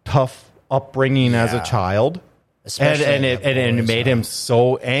tough upbringing as a child, and it made him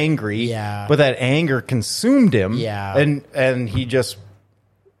so angry. Yeah. But that anger consumed him. Yeah. And he just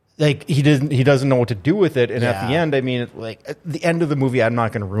he doesn't know what to do with it. And at the end, I mean, at the end of the movie, I'm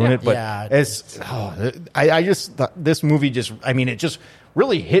not going to ruin it, but I just thought this movie it just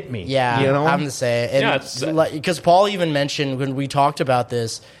really hit me. Yeah, you know? I'm the same. Because Paul even mentioned when we talked about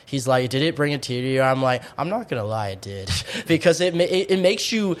this, he's like, "Did it bring a tear to you?" I'm like, "I'm not gonna lie, it did," because it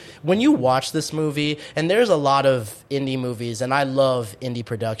makes you, when you watch this movie, and there's a lot of indie movies, and I love indie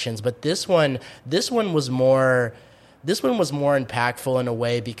productions, but this one was more. This one was more impactful in a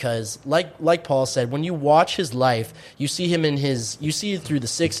way because, like Paul said, when you watch his life, you see it through the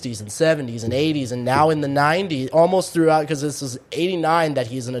 60s and 70s and 80s, and now in the 90s, almost throughout, because this is 89 that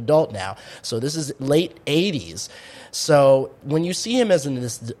he's an adult now. So this is late 80s. So when you see him as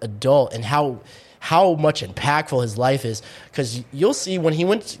this adult and how much impactful his life is, because you'll see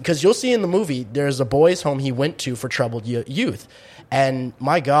in the movie, there's a boys' home he went to for troubled youth. And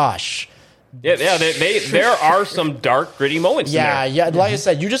my gosh. Yeah, there are some dark, gritty moments in there. Yeah, like I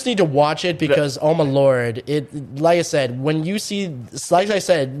said, you just need to watch it because, oh my lord, like I said, when we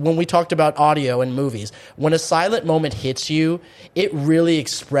talked about audio and movies, when a silent moment hits you, it really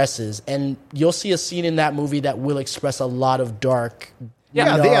expresses, and you'll see a scene in that movie that will express a lot of dark. They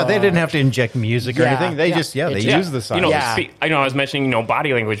didn't have to inject music or anything. They use the silence. I know I was mentioning,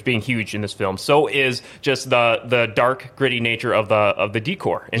 body language being huge in this film. So is just the dark, gritty nature of the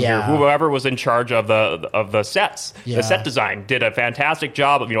decor in here. Whoever was in charge of the sets, the set design, did a fantastic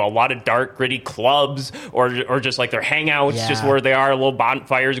job of a lot of dark, gritty clubs or just like their hangouts, just where they are, little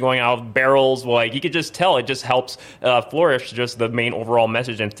bonfires going out of barrels. Like you could just tell, it just helps flourish just the main overall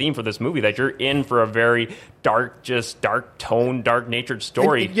message and theme for this movie, that you're in for a very dark tone, dark natured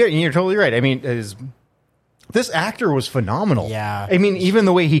story. And you're totally right. I mean, this actor was phenomenal. Yeah. I mean, even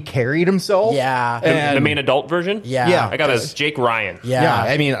the way he carried himself. Yeah. The main adult version? Yeah. I got this Jake Ryan. Yeah.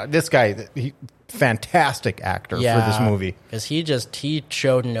 I mean, this guy, fantastic actor for this movie. Because he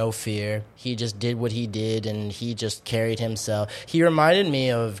showed no fear. He just did what he did, and he just carried himself. He reminded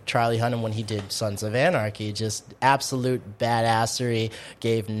me of Charlie Hunnam when he did Sons of Anarchy. Just absolute badassery,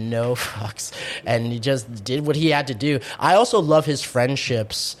 gave no fucks, and he just did what he had to do. I also love his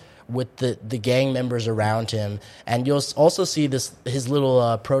friendships with the gang members around him, and you'll also see his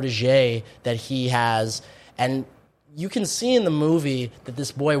little protege that he has, and you can see in the movie that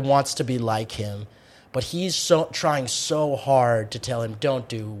this boy wants to be like him, but he's trying so hard to tell him, don't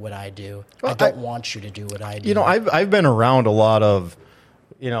do what I do. Well, I don't want you to do what I do. I've been around a lot of,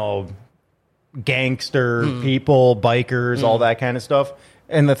 gangster people, bikers, all that kind of stuff.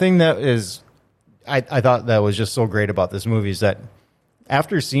 And the thing that is, I thought that was just so great about this movie is that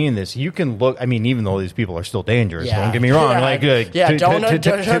after seeing this, you can look. I mean, even though these people are still dangerous, don't get me wrong. Don't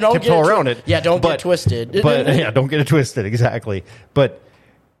tiptoe around it. Yeah, don't get twisted. But don't get it twisted. Exactly. But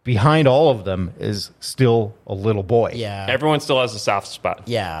behind all of them is still a little boy. Yeah, everyone still has a soft spot.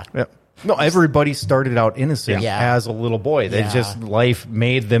 Yeah. No, everybody started out innocent as a little boy. They just life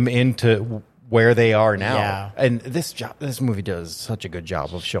made them into where they are now. Yeah. And this movie does such a good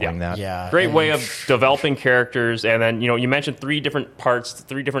job of showing that. Yeah. Great way of developing characters. And then, you mentioned three different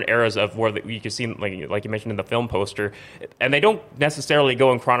eras of where you can see, like you mentioned in the film poster. And they don't necessarily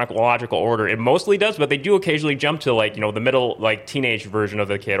go in chronological order. It mostly does, but they do occasionally jump to, the middle, teenage version of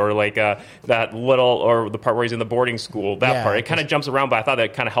the kid, or that little, or the part where he's in the boarding school, that part. It kind of jumps around, but I thought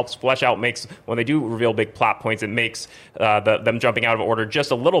that kind of helps flesh out, when they do reveal big plot points, it makes them jumping out of order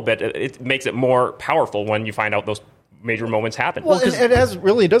just a little bit. It makes it more powerful when you find out those major moments happen. Well,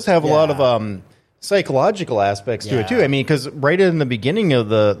 it does have a lot of psychological aspects to it too. I mean, because right in the beginning of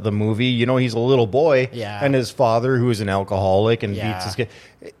the movie, he's a little boy, and his father, who is an alcoholic and beats his kid,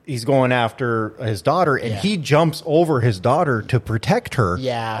 he's going after his daughter, and he jumps over his daughter to protect her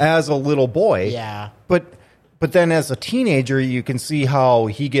as a little boy. Yeah, but But then as a teenager, you can see how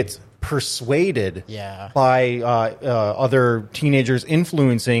he gets persuaded by other teenagers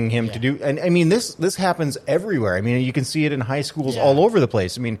influencing him to do. And I mean, this happens everywhere. I mean, you can see it in high schools all over the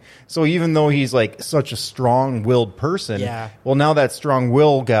place. I mean, so even though he's like such a strong-willed person, well, now that strong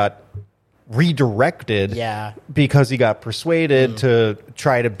will got redirected because he got persuaded to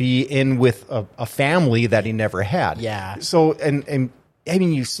try to be in with a family that he never had. So, and I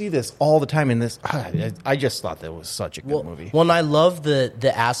mean, you see this all the time in this. I just thought that was such a good movie. Well, and I love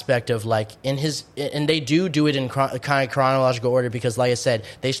the aspect of like in his, and they do it in kind of chronological order because, like I said,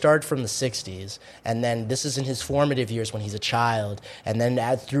 they started from the 60s, and then this is in his formative years when he's a child, and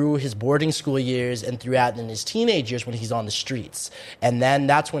then through his boarding school years and throughout in his teenage years when he's on the streets, and then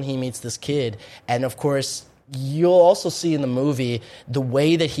that's when he meets this kid, and of course, you'll also see in the movie the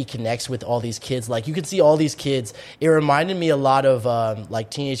way that he connects with all these kids. Like, you can see all these kids. It reminded me a lot of like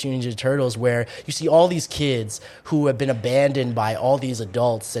Teenage Mutant Ninja Turtles, where you see all these kids who have been abandoned by all these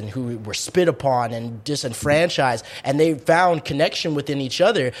adults and who were spit upon and disenfranchised, and they found connection within each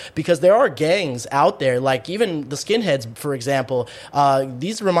other because there are gangs out there. Like, even the skinheads, for example,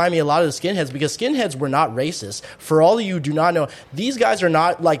 these remind me a lot of the skinheads because skinheads were not racist. For all of you who do not know, these guys are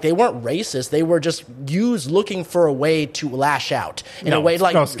not, like, they weren't racist. They were just looking for a way to lash out in a way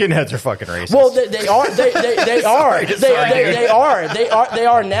like skinheads are fucking racist. Well, they are. They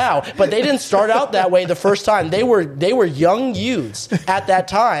are now, but they didn't start out that way the first time. They were young youths at that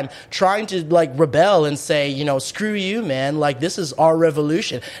time trying to like rebel and say, you know, screw you, man. Like, this is our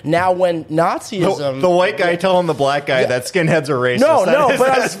revolution. Now, when Nazism, the white guy telling the black guy that skinheads are racist.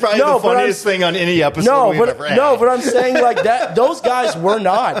 That's probably the funniest thing on any episode we've ever had. No, but I'm saying like that. Those guys were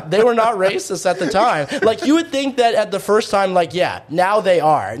not. They were not racist at the time. Like, you would think that at the first time, like, now they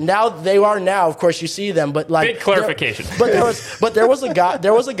are. Now they are. Now, of course, you see them, but like big clarification. There was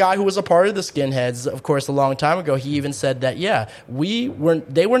a guy who was a part of the skinheads, of course, a long time ago. He even said that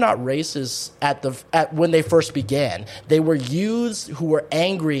they were not racist at when they first began. They were youths who were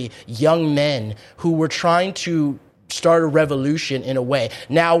angry young men who were trying to start a revolution in a way.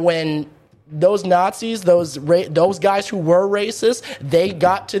 Now, when those Nazis, those guys who were racist, they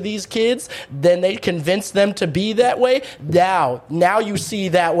got to these kids, then they convinced them to be that way. Now you see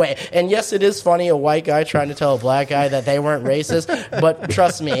that way. And yes, it is funny, a white guy trying to tell a black guy that they weren't racist, but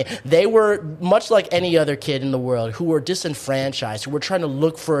trust me, they were much like any other kid in the world who were disenfranchised, who were trying to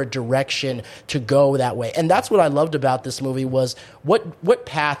look for a direction to go that way. And that's what I loved about this movie was what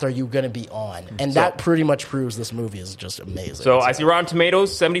path are you going to be on? And that pretty much proves this movie is just amazing. So I see Rotten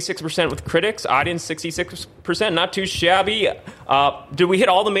Tomatoes, 76% with critics, audience 66%, not too shabby. Did we hit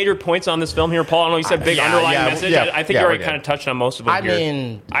all the major points on this film here, Paul? I know you said big underlying message. I think you already kind of touched on most of them here.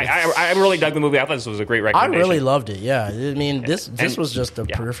 Mean, I really dug the movie. I thought this was a great recommendation. I really loved it, yeah. I mean, this was just a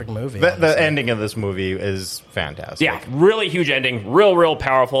perfect movie. The ending of this movie is fantastic. Yeah, really huge ending. Real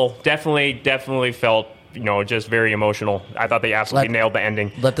powerful. Definitely felt, just very emotional. I thought they absolutely nailed the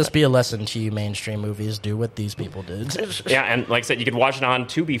ending. Let this be a lesson to you mainstream movies. Do what these people did. Yeah, and like I said, you can watch it on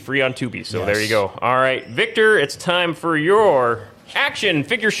Tubi, free on Tubi. So there you go. All right, Victor, it's time for your action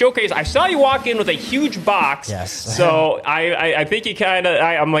figure showcase. I saw you walk in with a huge box. Yes. So I think you kind of,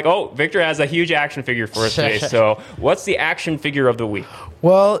 I'm like, oh, Victor has a huge action figure for us today. So what's the action figure of the week?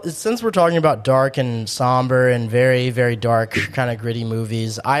 Well, since we're talking about dark and somber and very, very dark, kind of gritty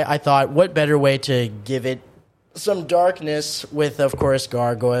movies, I thought what better way to give it some darkness with, of course,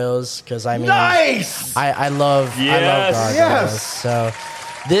 gargoyles. Because, I mean, nice! I love gargoyles. Yes. So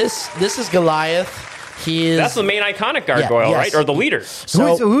this is Goliath. That's the main iconic gargoyle, right? Or the leader.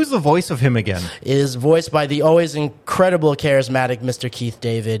 So, who's the voice of him again? Is voiced by the always incredible, charismatic Mr. Keith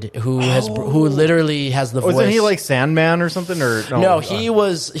David, who literally has the voice. Wasn't he like Sandman or something? Or no, he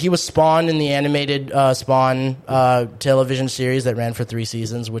was Spawn in the animated Spawn television series that ran for 3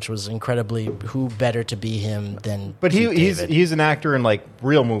 seasons, which was incredibly. Who better to be him than? But he's an actor in like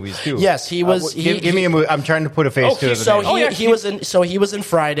real movies too. Yes, he was. Give me a movie. I'm trying to put a face to it. So he was in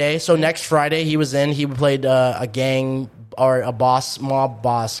Friday. So next Friday he was in. He played a gang or a mob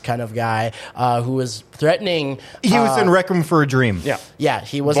boss kind of guy who was threatening. He was in Requiem for a Dream. Yeah,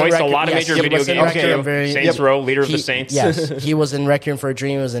 he was voiced a lot of major video games too. Saints Row, leader of the Saints. Yes, he was in Requiem for a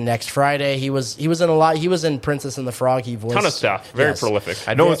Dream. He was in Next Friday. He was in a lot. He was in Princess and the Frog. He voiced ton of stuff. Very prolific.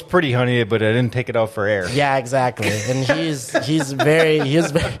 I know it's Pretty Honey, but I didn't take it out for air. Yeah, exactly. And he's very.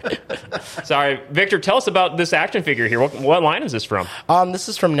 Sorry, Victor. Tell us about this action figure here. What line is this from? This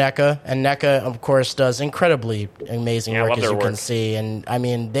is from NECA, and NECA, of course, does incredibly amazing work, as you can see. And I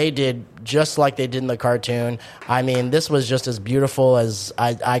mean, they did just like they did in the cartoon. I mean, this was just as beautiful as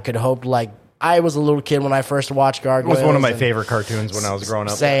I could hope. Like, I was a little kid when I first watched It Gargoyles. was one of my favorite cartoons when I was growing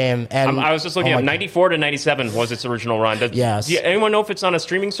up. Same. And I was just looking at 94 to 97 was its original run. Yes. Do anyone know if it's on a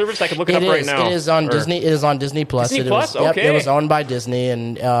streaming service? I could look it up right now. It is on Disney. It is on Disney Plus. Disney Plus? Okay. It was owned by Disney,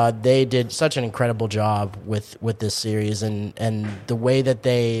 and they did such an incredible job with this series and the way that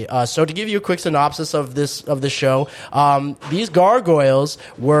they. So to give you a quick synopsis of the show, these gargoyles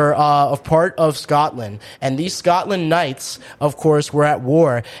were a part of Scotland, and these Scotland knights, of course, were at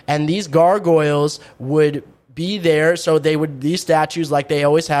war, and these gargoyles would be there, so they would these statues like they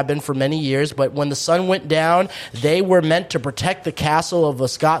always have been for many years, but when the sun went down, they were meant to protect the castle of a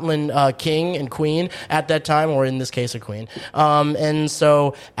Scotland king and queen at that time, or in this case a queen. And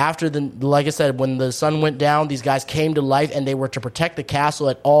so after like I said, when the sun went down, these guys came to life, and they were to protect the castle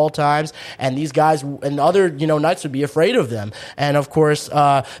at all times, and these guys and other knights would be afraid of them. And of course,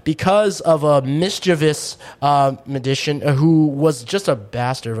 because of a mischievous magician who was just a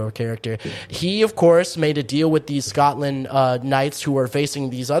bastard of a character, he of course made a deal with these Scotland knights who were facing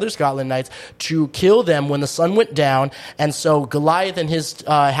these other Scotland knights to kill them when the sun went down. And so Goliath and his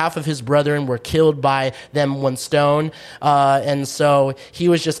half of his brethren were killed by them one stone. And so he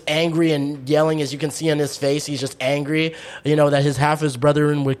was just angry and yelling, as you can see on his face. He's just angry, that his half of his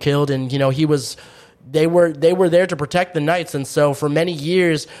brethren were killed, and he was. They were there to protect the knights, and so for many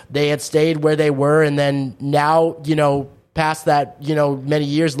years they had stayed where they were, and then now past that, many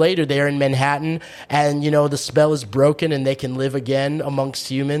years later, they're in Manhattan, and, the spell is broken and they can live again amongst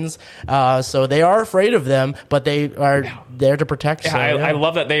humans. So they are afraid of them, but they are there to protect. Yeah, So, I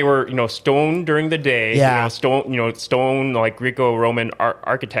love that they were, stone during the day, Yeah. stone like Greco-Roman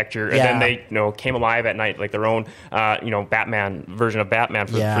architecture, and Yeah. then they, came alive at night, like their own, Batman version of Batman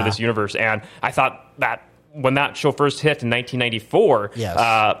for this universe. And I thought that when that show first hit in 1994, Yes.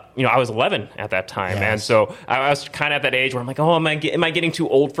 I was 11 at that time, Yes. and so I was kind of at that age where I'm like, oh, am I getting too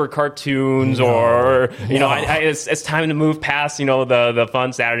old for cartoons, or it's time to move past the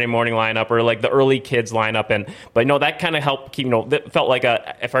fun Saturday morning lineup or like the early kids lineup, but that kind of helped keep that felt like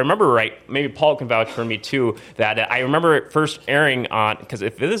if I remember right, maybe Paul can vouch for me too, that I remember it first airing on, because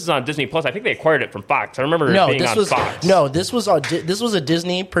if this is on Disney Plus, I think they acquired it from Fox. I remember it being on Fox. No, this was a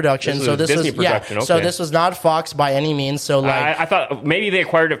Disney production. This was a Disney production, So okay. this was not Fox by any means. So like I thought maybe they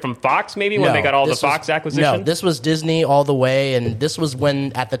acquired it from Fox, maybe when they got all the Fox acquisition. No, this was Disney all the way, and this was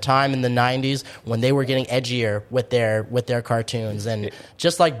when at the time in the 90s when they were getting edgier with their cartoons, and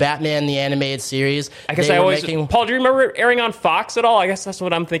just like Batman the animated series. I guess making, Paul, do you remember it airing on Fox at all? I guess that's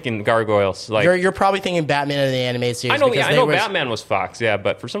what I'm thinking. Gargoyles, like you're probably thinking Batman the animated series. I know Batman was Fox, yeah,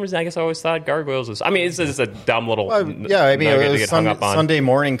 but for some reason I guess I always thought Gargoyles was. I mean, it's a dumb little. It nugget to was get hung up on. Sunday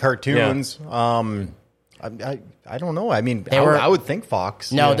morning cartoons. I don't know. I mean, I would think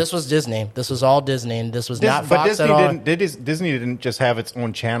Fox. No, Yeah. this was Disney. This was all Disney, and this was not But Fox Disney at all. Disney didn't just have its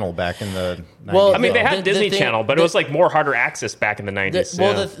own channel back in the 90s. Well, I mean, they had The Disney thing- Channel, but it was like more harder access back in the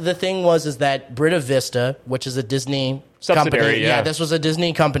 90s. The thing was that Brita Vista, which is a Disney Subsidiary, company, yeah. this was a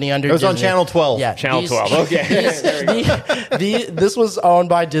Disney company under. It was on Disney. Channel 12. Yeah, Channel 12. Okay. This was owned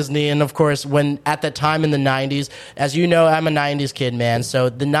by Disney, and of course, when at that time in the 90s, as you know, I'm a 90s kid, man. So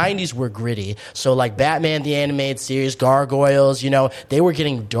the 90s were gritty. So like Batman the animated series, Gargoyles, they were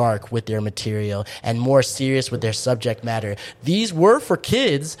getting dark with their material and more serious with their subject matter. These were for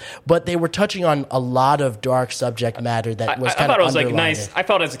kids, but they were touching on a lot of dark subject matter that was I kind thought of it was like nice. I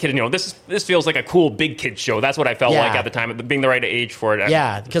felt as a kid, this feels like a cool big kid show. That's what I felt Yeah. like at the time, being the right age for it.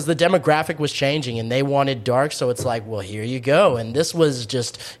 Yeah, because the demographic was changing and they wanted dark, so it's like, well, here you go. And this was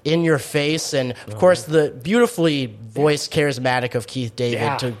just in your face. And of course, the beautifully voiced charismatic of Keith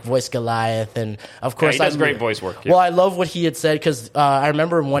David to voice Goliath. And of course, he does great voice work. Well, I love what he had said because I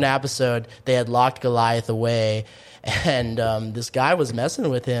remember in one episode they had locked Goliath away. And this guy was messing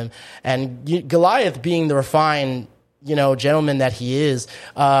with him. And Goliath, being the refined gentleman that he is,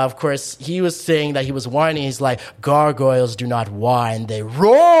 of course, he was saying that he was whining. He's like, gargoyles do not whine, they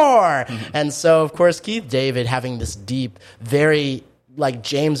roar. And so, of course, Keith David having this deep, very like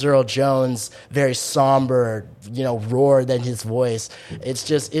James Earl Jones, very somber, roar than his voice.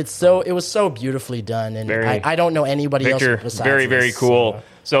 It was so beautifully done. And I don't know anybody Victor, else besides very, very this, cool. so.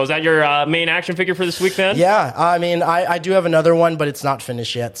 So is that your main action figure for this week then? Yeah, I mean, I do have another one, but it's not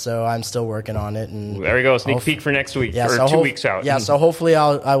finished yet, so I'm still working on it. And There we go. Sneak peek for next week, or so 2 weeks out. Yeah, so hopefully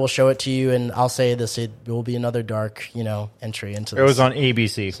I will show it to you, and I'll say this: it will be another dark, entry into this. It was on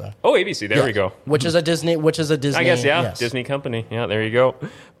ABC. So. Oh, ABC. There we go. Which is a Disney. I guess, yeah. yes. Disney company. Yeah, there you go.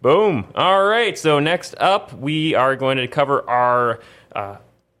 Boom. All right. So next up, we are going to cover our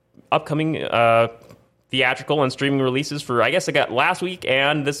upcoming theatrical and streaming releases for, I guess I got last week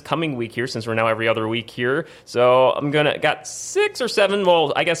and this coming week here, since we're now every other week here. So got 6 or 7,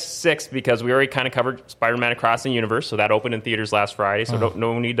 well, I guess 6, because we already kind of covered Spider-Man Across the Universe, so that opened in theaters last Friday, so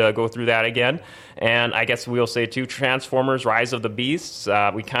no need to go through that again. And I guess we'll say, too, Transformers Rise of the Beasts.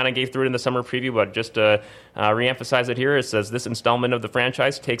 We kind of gave through it in the summer preview, but just to reemphasize it here, it says this installment of the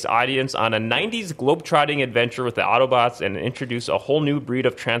franchise takes audience on a 90s globetrotting adventure with the Autobots and introduce a whole new breed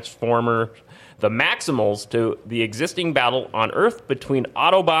of Transformer, the Maximals, to the existing battle on Earth between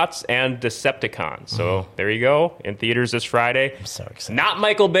Autobots and Decepticons. So there you go, in theaters this Friday. I'm so excited. Not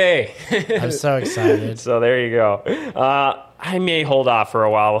Michael Bay. I'm so excited. So there you go. I may hold off for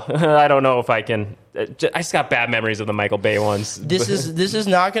a while. I don't know if I can. I just got bad memories of the Michael Bay ones. This is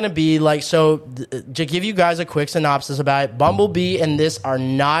not going to be like, so to give you guys a quick synopsis about it, Bumblebee and this are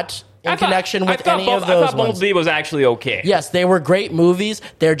not in connection with any of those I thought ones. Bumblebee was actually okay. Yes, they were great movies.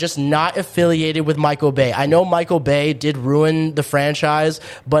 They're just not affiliated with Michael Bay. I know Michael Bay did ruin the franchise,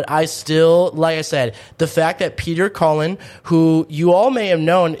 but I still, like I said, the fact that Peter Cullen, who you all may have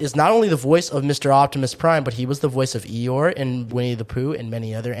known, is not only the voice of Mr. Optimus Prime, but he was the voice of Eeyore in Winnie the Pooh and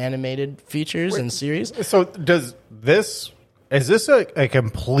many other animated features and series. So is this a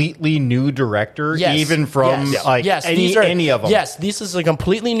completely new director, Yes. even from Yes. any of them? Yes, this is a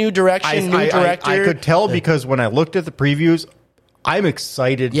completely new direction, new director. I could tell because when I looked at the previews, I'm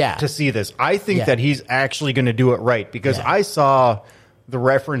excited to see this. I think that he's actually going to do it right, because I saw the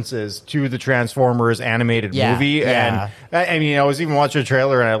references to the Transformers animated movie, and I mean, I was even watching a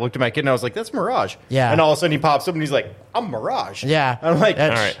trailer, and I looked at my kid, and I was like, "That's Mirage." Yeah. And all of a sudden, he pops up, and he's like, "I'm Mirage." Yeah. And I'm like, All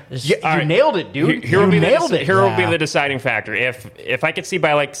right. right. You nailed it, dude. Here You will be nailed it. Here will be the deciding factor. If I could see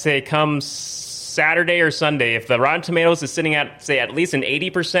by, like, say, come Saturday or Sunday, if the Rotten Tomatoes is sitting at, say, at least an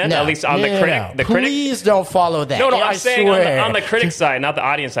 80%, at least on the critic. The critic. Please don't follow that. No, I I'm saying swear. on the critic side, not the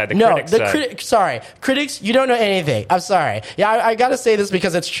audience side. The critic side. Sorry, critics, you don't know anything. I'm sorry. Yeah, I got to say this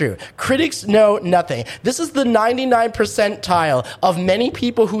because it's true. Critics know nothing. This is the 99 percentile of many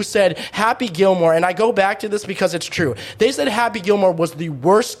people who said Happy Gilmore, and I go back to this because it's true. They said Happy Gilmore was the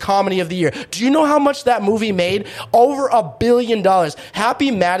worst comedy of the year. Do you know how much that movie made? Over $1 billion.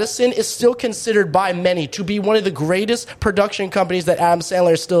 Happy Madison is still considered by many to be one of the greatest production companies that Adam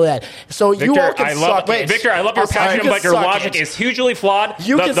Sandler is still at. So Victor, you all can suck it. Victor, I love your passion, but your logic is hugely flawed.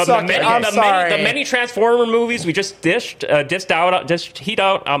 You can suck it. I'm sorry. The many Transformer movies we just dished heat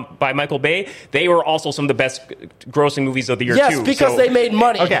out by Michael Bay, they were also some of the best grossing movies of the year, too. Yes, because they made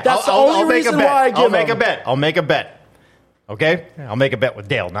money. Okay, That's the only reason why I give I'll make them. a bet. I'll make a bet. Okay? I'll make a bet with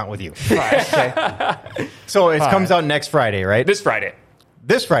Dale, not with you. Okay. So it comes out next Friday, right? This Friday.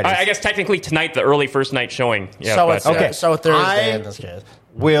 This Friday. I guess technically tonight, the early first night showing. Yeah, So but, it's okay. So Thursday I in this case.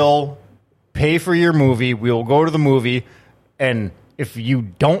 will pay for your movie. We'll go to the movie. And if you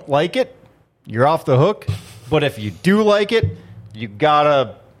don't like it, you're off the hook. But if you do like it, you got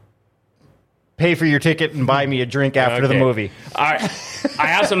to pay for your ticket and buy me a drink after the movie. All right. I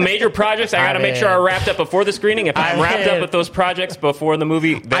have some major projects I got to make sure are wrapped up before the screening. If I'm wrapped up with those projects before the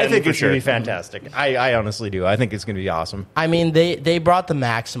movie, then I think for it's sure. going to be fantastic. I honestly do. I think it's going to be awesome. I mean, they brought the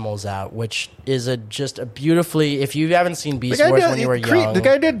Maximals out, which is just a beautifully. If you haven't seen Beast Wars when you were young, the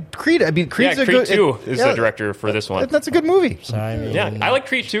guy did Creed. I mean, Creed's a Creed good. 2 is the director for this one. That's a good movie. so I mean, Yeah, I like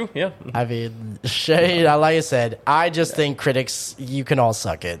Creed 2. Yeah. I mean, Shade. Like I said, I just think critics, you can all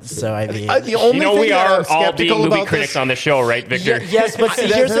suck it. So I mean, The only You know, thing we that are I'm all being skeptical movie about critics this, on the show, right, Victor? yes, but see,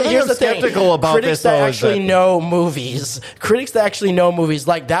 here's the I'm thing. skeptical about critics this, that though, is actually that- know movies. Critics that actually know movies.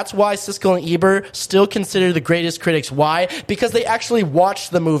 Like, that's why Siskel and Ebert still consider the greatest critics. Why? Because they actually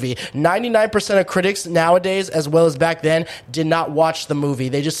watched the movie. 99% of critics nowadays, as well as back then, did not watch the movie.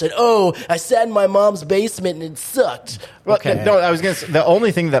 They just said, "Oh, I sat in my mom's basement and it sucked." Well, Okay. no, I was going to say, the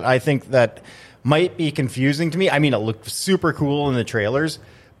only thing that I think that might be confusing to me, I mean, it looked super cool in the trailers,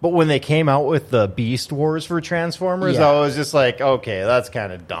 but when they came out with the Beast Wars for Transformers, Yeah. I was just like, okay, that's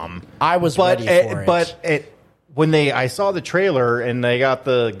kind of dumb. I was ready for it. But when I saw the trailer and they got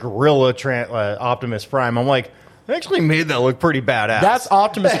the Gorilla Optimus Prime, I'm like, they actually made that look pretty badass. That's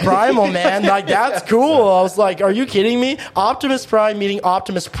Optimus Primal, man. Like, that's cool. I was like, are you kidding me? Optimus Prime meeting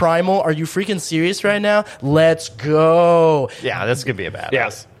Optimus Primal. Are you freaking serious right now? Let's go. yeah, that's gonna be a badass. Yeah.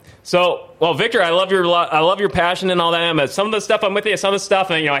 So, well, Victor, I love your passion and all that. But some of the stuff I'm with you. Some of the stuff,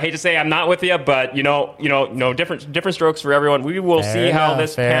 and I hate to say I'm not with you, but no different strokes for everyone. We will see how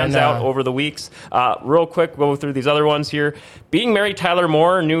this pans out over the weeks. Real quick, go through these other ones here. Being Mary Tyler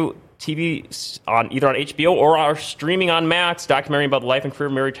Moore, new TV either on HBO or are streaming on Max, documentary about the life and career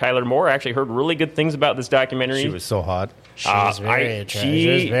of Mary Tyler Moore. I actually heard really good things about this documentary. She was so hot. She was very attractive. She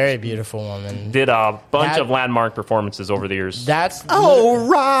was a very beautiful woman. Did a bunch of landmark performances over the years. That's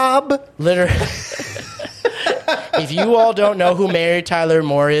Rob. literally. If you all don't know who Mary Tyler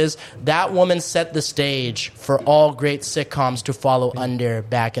Moore is, that woman set the stage for all great sitcoms to follow under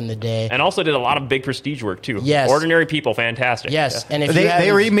back in the day. And also did a lot of big prestige work, too. Yes. Ordinary People, fantastic. Yes, Yeah. and if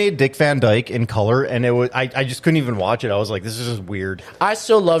They remade Dick Van Dyke in color, and it was I just couldn't even watch it. I was like, this is just weird. I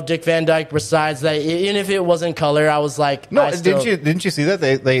still love Dick Van Dyke. Besides that, even if it wasn't color, I was like, No, didn't you see that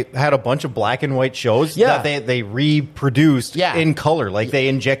they had a bunch of black and white shows Yeah. that they reproduced Yeah. in color, like they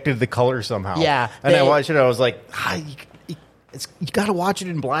injected the color somehow. Yeah, and I they- watched it. I was like, you got to watch it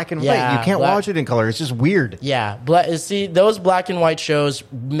in black and white. Yeah, You can't watch it in color. It's just weird. Yeah, see, those black and white shows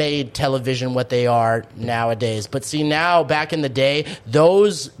made television what they are nowadays. But see, now, back in the day,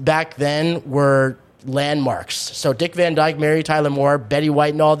 those back then were landmarks. So Dick Van Dyke, Mary Tyler Moore, Betty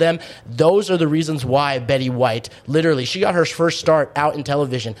White, and all them, those are the reasons why Betty White, literally, she got her first start out in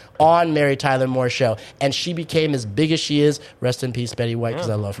television on Mary Tyler Moore's show, and she became as big as she is. Rest in peace, Betty White,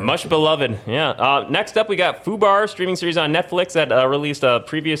 because I love her. Much beloved, yeah. Next up, we got Fubar, streaming series on Netflix that released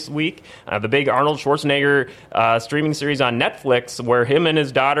previous week. The big Arnold Schwarzenegger streaming series on Netflix, where him and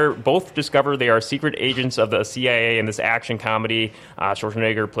his daughter both discover they are secret agents of the CIA in this action comedy.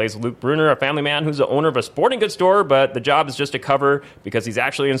 Schwarzenegger plays Luke Brunner, a family man who's the owner of a sporting goods store, but the job is just a cover because he's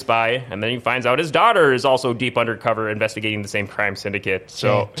actually a spy. And then he finds out his daughter is also deep undercover investigating the same crime syndicate.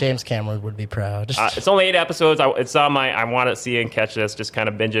 So James Cameron would be proud. it's only 8 episodes. It's on my I want to see and catch this, just kind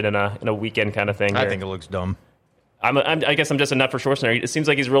of binge it in a weekend kind of thing. I think it looks dumb. I guess I'm just a nut for Schwarzenegger. It seems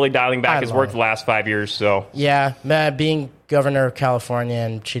like he's really dialing back I his love work it. the last 5 years. So Yeah, being governor of California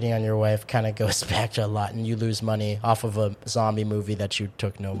and cheating on your wife kind of goes back to a lot, and you lose money off of a zombie movie that you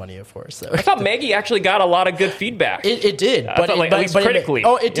took no money for. So I thought Maggie actually got a lot of good feedback. It did, I but thought, at least critically.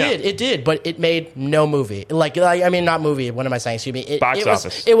 It did, but it made no movie. I mean, not movie. What am I saying? Excuse me. Box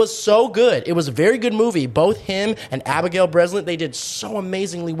office. It was so good. It was a very good movie. Both him and Abigail Breslin, they did so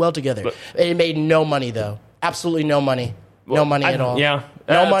amazingly well together. It made no money though. Absolutely no money. No money at all. Yeah.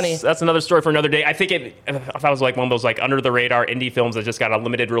 No money. That's another story for another day. I think if I was like one of those like under the radar indie films that just got a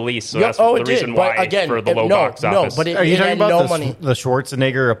limited release, so that's the reason why for the low box office. But Are you talking had about no the, money. the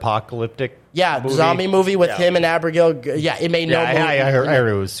Schwarzenegger apocalyptic? Yeah, movie? zombie movie with him and Abigail. Yeah, it made no. I heard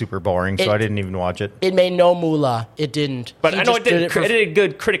it was super boring, so I didn't even watch it. It made no moolah. It didn't. But He I know just it did. for- It did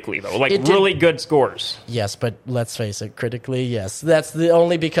good critically though, like It did. really good scores. Yes, but let's face it, critically, yes. That's the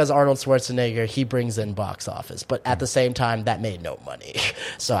only because Arnold Schwarzenegger, he brings in box office. But at the same time, that made no money.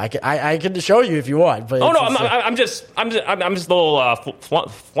 So I can show you if you want. But Oh no, it's I'm just a little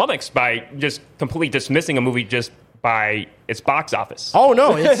flummoxed by just completely dismissing a movie just by its box office. Oh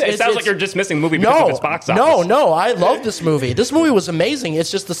no! It sounds like you're dismissing the movie because of its box office. No, I love this movie. This movie was amazing. It's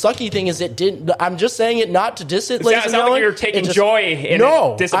just the sucky thing is it didn't. I'm just saying it not to diss it. It sounds like you're taking joy in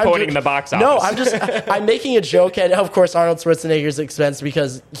it disappointing in the box office. No, I'm making a joke at, of course, Arnold Schwarzenegger's expense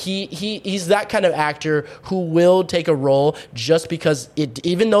because he's that kind of actor who will take a role just because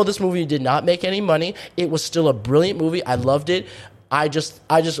even though this movie did not make any money, it was still a brilliant movie. I loved it. I just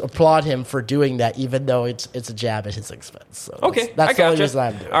applaud him for doing that, even though it's a jab at his expense. So Okay, that's I the only gotcha. reason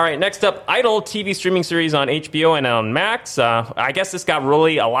I'm doing. All right, next up, Idol TV streaming series on HBO and on Max. I guess this got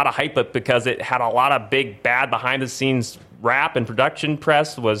really a lot of hype up because it had a lot of big, bad behind-the-scenes rap and production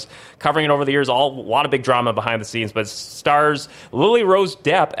press was covering it over the years. A lot of big drama behind the scenes, but stars Lily Rose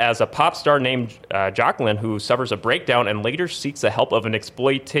Depp as a pop star named Jacqueline, who suffers a breakdown and later seeks the help of an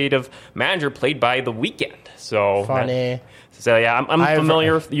exploitative manager played by The Weeknd. So Funny. So yeah, I'm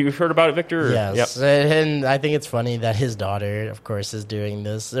familiar. You heard about it, Victor? Or? Yes, Yep. and I think it's funny that his daughter, of course, is doing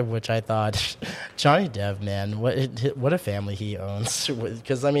this, which I thought, Johnny Depp, man, what a family he owns.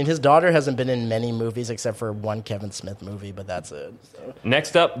 Because, I mean, his daughter hasn't been in many movies except for one Kevin Smith movie, but that's it. So.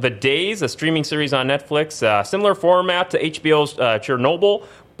 Next up, The Days, a streaming series on Netflix. Similar format to HBO's Chernobyl,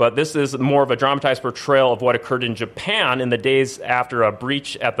 but this is more of a dramatized portrayal of what occurred in Japan in the days after a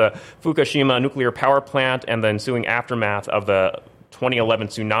breach at the Fukushima nuclear power plant and the ensuing aftermath of the 2011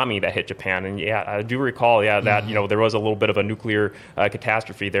 tsunami that hit Japan. And yeah, I do recall, that there was a little bit of a nuclear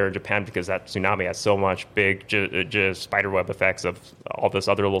catastrophe there in Japan because that tsunami had so much big just spiderweb effects of all this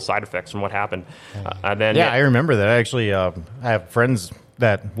other little side effects from what happened. And then I remember that. I actually I have friends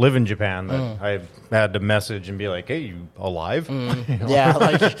that live in Japan that I had to message and be like, "Hey, you alive?" Yeah,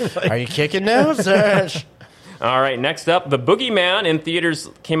 like, are you kicking now, Serge? All right, next up, The Boogeyman in theaters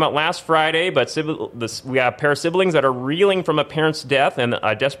came out last Friday, but we have a pair of siblings that are reeling from a parent's death, and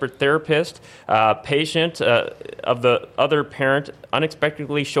a desperate therapist, patient of the other parent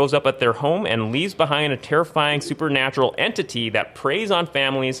unexpectedly shows up at their home and leaves behind a terrifying supernatural entity that preys on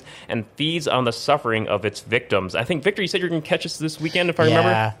families and feeds on the suffering of its victims. I think, Victor, you said you're going to catch us this weekend, if I remember?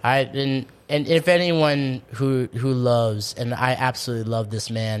 Yeah, And if anyone who loves, and I absolutely love this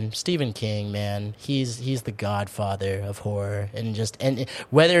man, Stephen King, man, he's the godfather of horror, and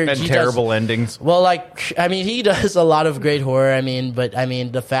whether And he terrible endings. Well, like, I mean, he does a lot of great horror. I mean, but I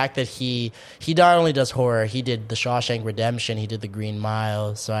mean, the fact that he not only does horror, he did The Shawshank Redemption, he did The Green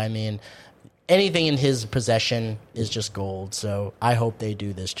Mile. So I mean, anything in his possession is just gold. So I hope they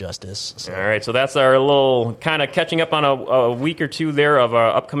do this justice. So. All right, so that's our little kind of catching up on a week or two there of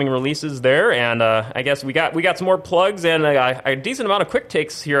upcoming releases there, and I guess we got some more plugs and a decent amount of quick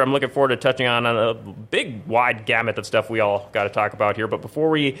takes here. I'm looking forward to touching on a big wide gamut of stuff we all got to talk about here. But before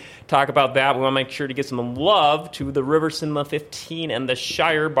we talk about that, we want to make sure to get some love to the River Cinema 15 and the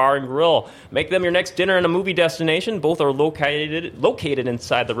Shire Bar and Grill. Make them your next dinner and a movie destination. Both are located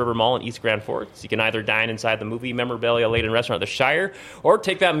inside the River Mall in East Grand Forks. You can either dine inside the movie memorabilia-laden restaurant at the Shire or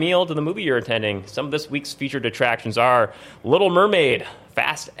take that meal to the movie you're attending. Some of this week's featured attractions are Little Mermaid,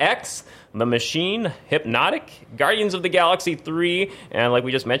 Fast X, The Machine, Hypnotic, Guardians of the Galaxy 3, and like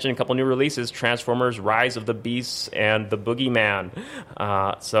we just mentioned, a couple new releases, Transformers, Rise of the Beasts, and The Boogeyman.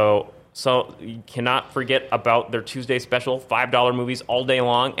 So you cannot forget about their Tuesday special, $5 movies all day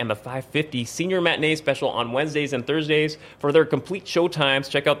long, and the $5.50 senior matinee special on Wednesdays and Thursdays. For their complete show times,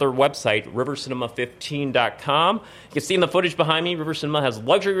 check out their website, rivercinema15.com. You can see in the footage behind me, River Cinema has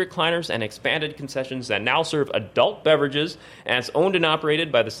luxury recliners and expanded concessions that now serve adult beverages, and it's owned and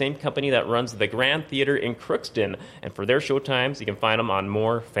operated by the same company that runs the Grand Theater in Crookston. And for their show times, you can find them on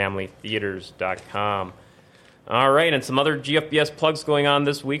morefamilytheaters.com. All right, and some other GFBS plugs going on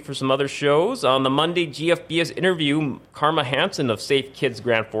this week for some other shows. On the Monday GFBS interview, Karma Hansen of Safe Kids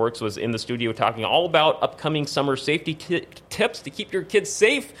Grand Forks was in the studio talking all about upcoming summer safety tips to keep your kids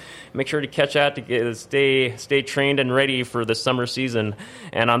safe. Make sure to catch that to stay trained and ready for the summer season.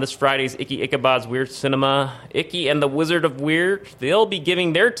 And on this Friday's Icky Ichabod's Weird Cinema, Icky and the Wizard of Weird, they'll be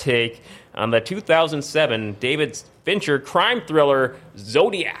giving their take on the 2007 David Fincher crime thriller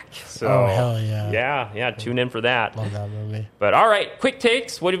Zodiac. So, oh, hell yeah. Yeah, tune in for that. Love that movie. But all right, quick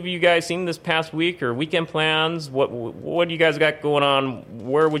takes. What have you guys seen this past week or weekend plans? What do you guys got going on?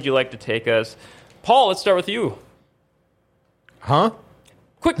 Where would you like to take us? Paul, let's start with you. Huh?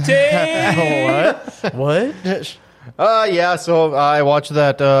 Quick take. What? Yeah, so I watched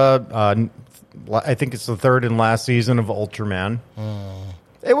that, I think it's the third and last season of Ultraman.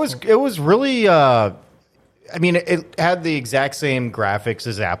 It was really, I mean, it had the exact same graphics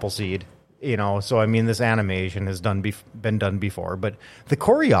as Appleseed, you know, so I mean, this animation has been done before, but the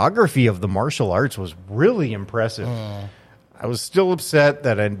choreography of the martial arts was really impressive. I was still upset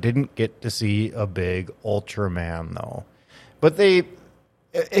that I didn't get to see a big Ultraman, though. But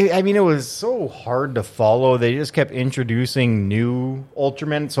I mean, it was so hard to follow. They just kept introducing new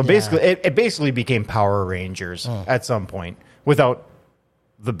Ultramen. So basically, it basically became Power Rangers at some point without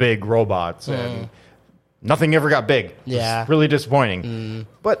the big robots. And nothing ever got big. Yeah. It was really disappointing.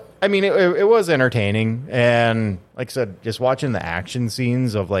 But, I mean, it was entertaining. And like I said, just watching the action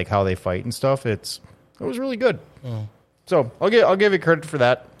scenes of like how they fight and stuff, it was really good. So I'll give it credit for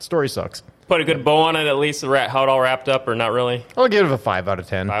that. Story sucks. Put a good bow on it, at least how it all wrapped up, or not really? I'll give it a 5 out of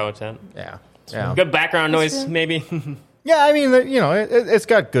 10. 5 out of 10. Yeah. Good background noise, maybe. Yeah, I mean, you know, it's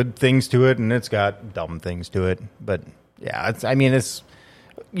got good things to it, and it's got dumb things to it. But yeah, it's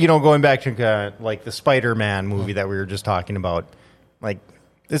you know, going back to like the Spider-Man movie that we were just talking about. Like,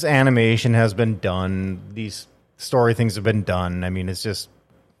 this animation has been done. These story things have been done. I mean, it's just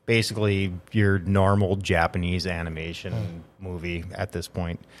basically your normal Japanese animation movie at this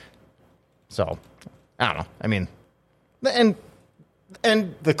point. So, I don't know. I mean, and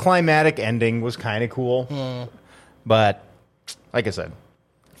the climatic ending was kind of cool. But, like I said,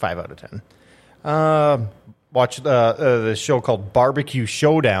 5 out of 10. Watch the show called Barbecue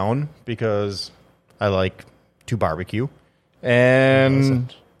Showdown because I like to barbecue.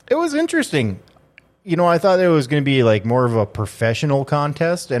 And it was interesting. You know, I thought it was going to be like more of a professional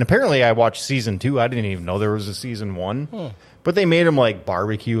contest. And apparently I watched season 2. I didn't even know there was a season 1. But they made them like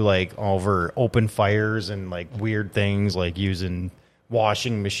barbecue like over open fires and like weird things like using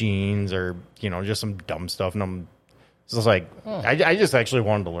washing machines or, you know, just some dumb stuff. And so it's like, I just actually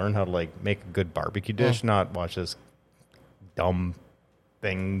wanted to learn how to like make a good barbecue dish, not watch this dumb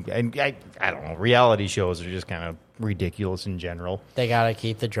thing. And I don't know. Reality shows are just kind of ridiculous in general. They got to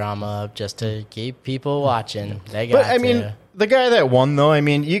keep the drama up just to keep people watching. They got But I mean, the guy that won though, I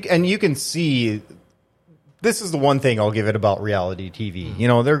mean, you can see. This is the one thing I'll give it about reality TV. You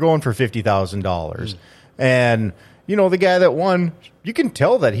know, they're going for $50,000. And, you know, the guy that won, you can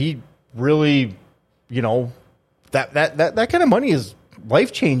tell that he really, you know, that kind of money is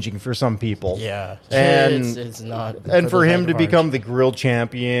life changing for some people. Yeah, and it's not. And for him to heart. become the grill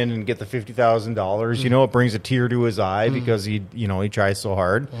champion and get the $50,000, you know, it brings a tear to his eye because he tries so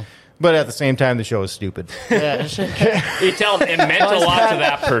hard. But at the same time, the show is stupid. Yeah. You tell him it meant a lot to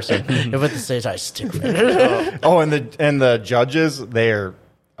that person. But at the same time, stupid. Oh, and the judges, they're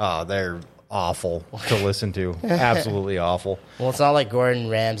awful to listen to. Absolutely awful. Well, it's not like Gordon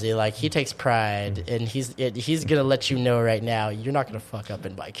Ramsay. Like, he takes pride, and he's gonna let you know right now, you're not gonna fuck up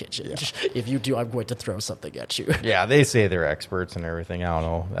in my kitchen. Yeah. If you do, I'm going to throw something at you. Yeah, they say they're experts and everything. I don't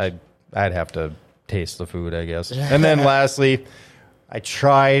know. I'd have to taste the food, I guess. And then lastly, I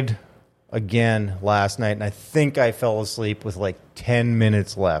tried again last night, and I think I fell asleep with like 10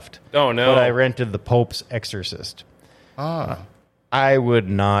 minutes left. Oh, no. But I rented The Pope's Exorcist. I would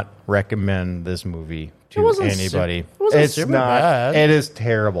not recommend this movie to anybody. It wasn't super bad. It is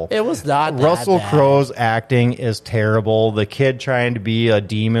terrible. It was not that Russell bad. Crowe's acting is terrible. The kid trying to be a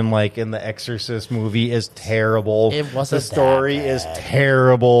demon like in the Exorcist movie is terrible. It wasn't The story that is bad.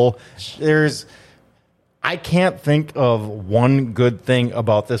 terrible. I can't think of one good thing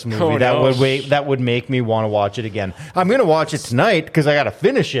about this movie that would make me want to watch it again. I'm going to watch it tonight because I got to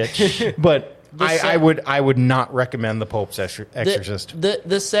finish it, but I would not recommend The Pope's Exorcist.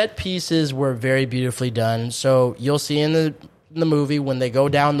 The set pieces were very beautifully done. So you'll see in the movie when they go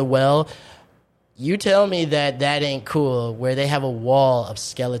down the well. You tell me that ain't cool. Where they have a wall of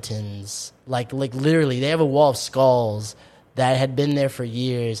skeletons, like literally, they have a wall of skulls that had been there for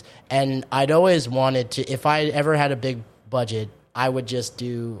years. And I'd always wanted to, if I ever had a big budget, I would just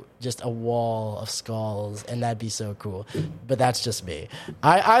do a wall of skulls, and that'd be so cool. But that's just me.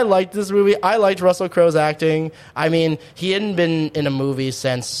 I liked this movie. I liked Russell Crowe's acting. I mean, he hadn't been in a movie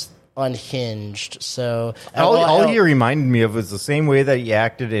since Unhinged, so all he reminded me of was the same way that he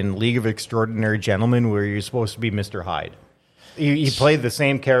acted in League of Extraordinary Gentlemen, where you're supposed to be Mr. Hyde. He played the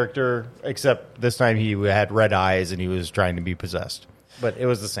same character, except this time he had red eyes and he was trying to be possessed. But it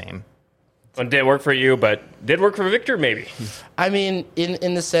was the same. It didn't work for you, but did work for Victor, maybe. I mean,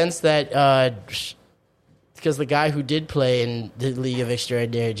 in the sense that because the guy who did play in the League of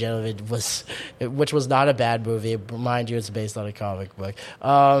Extraordinary Gentlemen which was not a bad movie. Mind you, it's based on a comic book.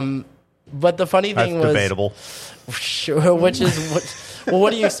 But the funny thing was debatable. Sure, which is what. Well,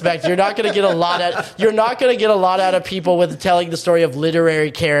 what do you expect? You're not going to get a lot out of people with telling the story of literary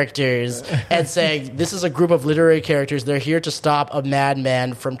characters and saying this is a group of literary characters. They're here to stop a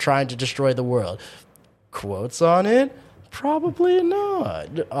madman from trying to destroy the world. Quotes on it? Probably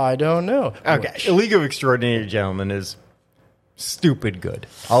not. I don't know. Okay, League of Extraordinary Gentlemen is stupid good.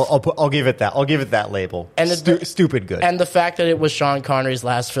 I'll give it that. I'll give it that label. And stupid good. And the fact that it was Sean Connery's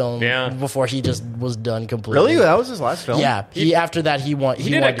last film before he just was done completely. Really? That was his last film? Yeah. After that, he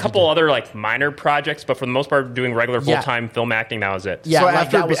did a couple other like minor projects, but for the most part, doing regular full-time film acting. That was it. Yeah. So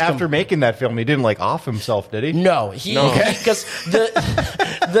after making that film, he didn't like off himself, did he? No. Because he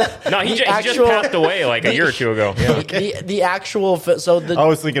just passed away like a year or two ago. Yeah. The actual I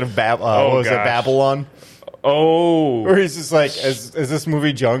was thinking of Babylon. Oh. Or he's just like, is this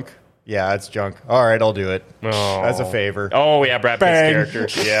movie junk? Yeah, it's junk. All right, I'll do it. Oh. As a favor. Oh, yeah, Brad Pitt's character.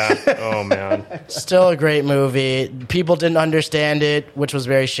 Yeah. Oh, man. Still a great movie. People didn't understand it, which was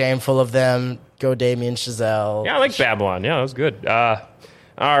very shameful of them. Go Damien Chazelle. Yeah, I like Babylon. Yeah, it was good. All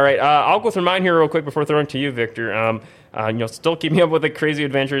right, I'll go through mine here real quick before throwing to you, Victor. Still keeping up with the crazy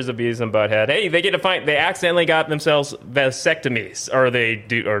adventures of Beavis and Butthead. Hey, they accidentally got themselves vasectomies, or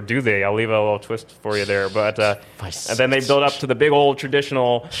do they? I'll leave a little twist for you there. But and then they build up to the big old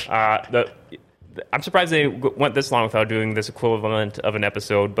traditional. I'm surprised they went this long without doing this equivalent of an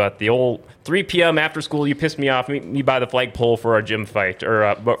episode. But the old 3 p.m. after school, you pissed me off. Meet me by the flagpole for a gym fight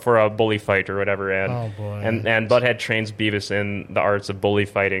or for a bully fight or whatever. And and Butthead trains Beavis in the arts of bully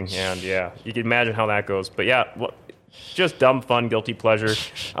fighting. And yeah, you can imagine how that goes. But yeah. Just dumb, fun, guilty pleasure.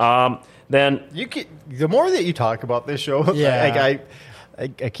 Then the more that you talk about this show, I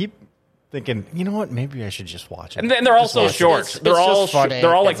keep thinking, you know what? Maybe I should just watch it. And then they're also short. They're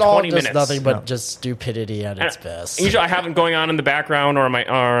all like 20 minutes. Nothing but just stupidity at its best. Usually, I have them going on in the background or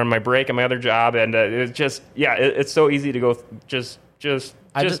on my break at my other job, and it's just it's so easy to go just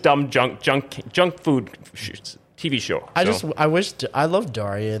dumb junk food TV show. I love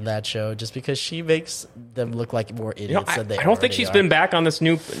Daria in that show just because she makes them look like more idiots than they are. I don't think she's been back on this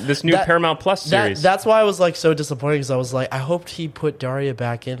new Paramount Plus series. That's why I was like so disappointed because I was like, I hoped he put Daria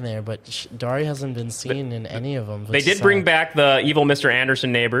back in there, but Daria hasn't been seen in any of them. They did bring back the evil Mr.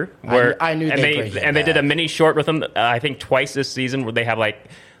 Anderson neighbor. I knew they did a mini short with him. I think twice this season where they have like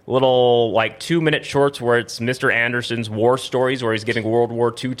little 2-minute shorts where it's Mr. Anderson's war stories where he's getting World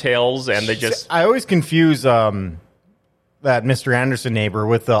War II tales, and they just... I always confuse that Mr. Anderson neighbor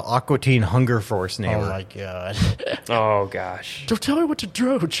with the Aqua Teen Hunger Force neighbor. Oh my god! Oh gosh. Don't tell me what to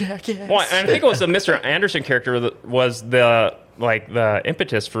draw, jackass. Well, I think it was the Mr. Anderson character that was the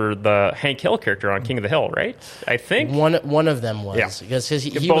impetus for the Hank Hill character on King of the Hill, right? I think one of them was. Yeah. Because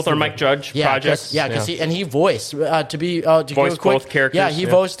he both was are Mike Judge projects. Because he voiced voiced both characters. Yeah, he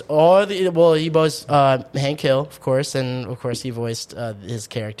voiced he voiced Hank Hill, of course, and of course he voiced his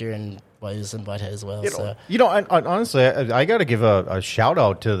character in Beavis and Butthead as well. Honestly, I got to give a shout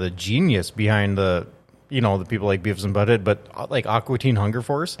out to the genius behind the people like Beavis and Butthead, but like Aqua Teen Hunger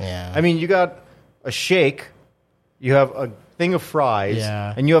Force. Yeah. I mean, you got a shake, you have a thing of fries,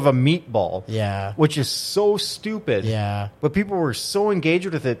 and you have a meatball. Yeah. Which is so stupid. Yeah. But people were so engaged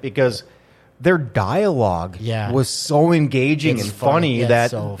with it because their dialogue was so engaging It's and funny funny. that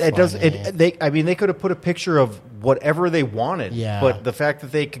It's so it does funny. they could have put a picture of whatever they wanted. Yeah. But the fact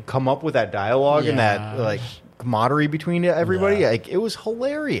that they could come up with that dialogue and that like camaraderie between everybody, like it was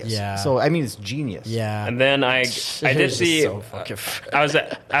hilarious. Yeah. So I mean, it's genius. Yeah. And then I did see. So fucking I was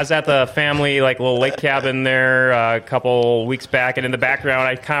at the family little lake cabin there a couple weeks back, and in the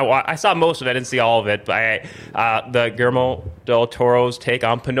background I saw most of it. I didn't see all of it, but the Guillermo del Toro's take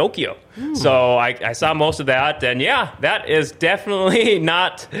on Pinocchio. So I saw most of that, and yeah, that is definitely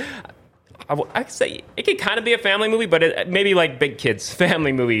not. I could say it could kind of be a family movie, but maybe like big kids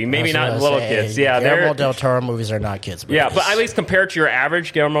family movie, maybe not little kids. Yeah, Guillermo del Toro movies are not kids movies. Yeah, but at least compared to your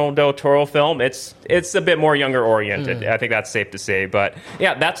average Guillermo del Toro film, it's a bit more younger oriented. I think that's safe to say. But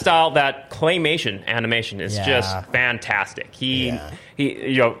yeah, that style, that claymation animation is just fantastic. He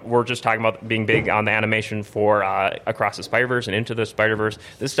we're just talking about being big on the animation for Across the Spider-Verse and Into the Spider-Verse.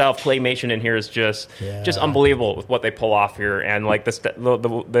 This style of claymation in here is just unbelievable with what they pull off here, and like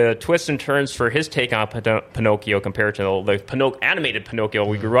the twists and turns for his take on Pinocchio compared to the animated Pinocchio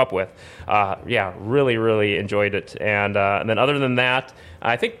we grew up with. Really, really enjoyed it. And then other than that,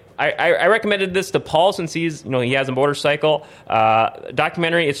 I think I recommended this to Paul since he has a motorcycle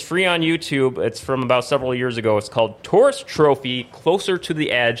documentary. It's free on YouTube. It's from about several years ago. It's called Tourist Trophy: Closer to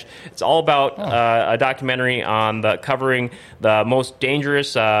the Edge. It's all about a documentary on covering the most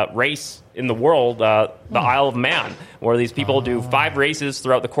dangerous race in the world, the Isle of Man, where these people do 5 races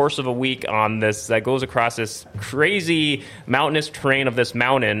throughout the course of a week on this that goes across this crazy mountainous terrain of this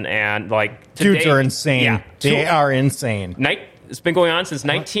mountain, and dudes are insane. Yeah, they are insane. It's been going on since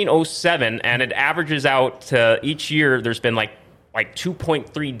 1907, and it averages out to each year. There's been like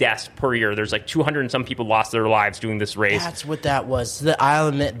 2.3 deaths per year. There's 200 and some people lost their lives doing this race. That's what that was. The Isle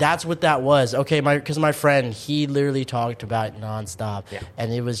of Man. That's what that was. Okay, because my friend, he literally talked about it nonstop,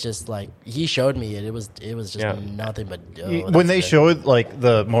 and it was just he showed me it. It was just nothing but when they showed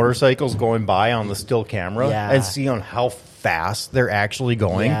the motorcycles going by on the still camera and see on how fast they're actually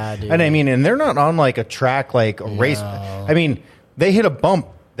going. Yeah, dude. And I mean, and they're not on a track a race. I mean, they hit a bump.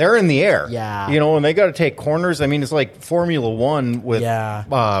 They're in the air. Yeah. And they got to take corners. I mean, it's like Formula One with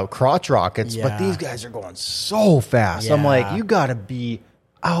crotch rockets, but these guys are going so fast. Yeah. I'm like, you got to be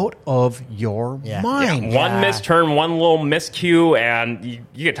out of your mind. One missed turn, one little miscue, and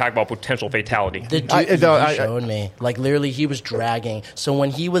you can talk about potential fatality. The dude, he showed me. Literally, he was dragging. So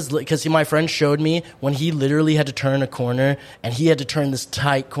when he was... Because my friend showed me when he literally had to turn a corner, and he had to turn this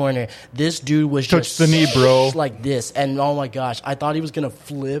tight corner. This dude was Touch just... the knee, bro. Like this. And oh my gosh, I thought he was going to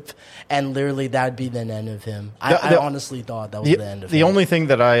flip, and literally that'd be the end of him. I honestly thought that was the end of him. The only thing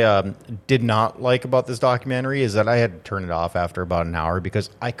that I did not like about this documentary is that I had to turn it off after about an hour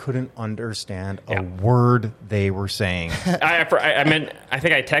because I couldn't understand a word they were saying. I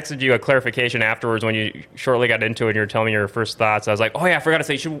think I texted you a clarification afterwards when you shortly got into it and you were telling me your first thoughts. I was like, oh yeah, I forgot to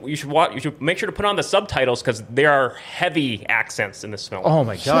say you should make sure to put on the subtitles because there are heavy accents in this film. Oh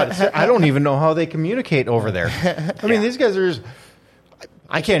my god, I don't even know how they communicate over there. I mean, these guys are just...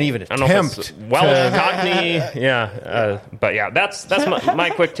 I can't even attempt. I don't know if it's Welsh, Cockney, but yeah, that's my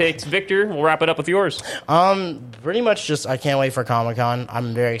quick takes. Victor, we'll wrap it up with yours. Pretty much just I can't wait for Comic-Con.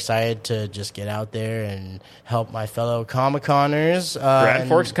 I'm very excited to just get out there and help my fellow Comic-Coners. Grand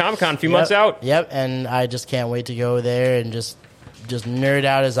Forks Comic-Con, a few months out. Yep, and I just can't wait to go there and just nerd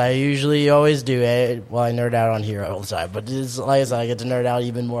out as I usually always do. Well, I nerd out on here all the time, but it's like I said, I get to nerd out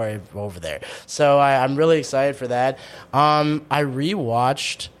even more over there. So I'm really excited for that. I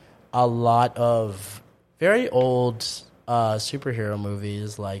rewatched a lot of very old superhero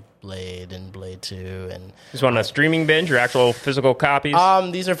movies like Blade and Blade 2. And just want a streaming binge or actual physical copies?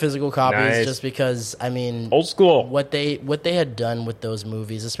 These are physical copies. Nice. Just because, I mean... Old school. What they had done with those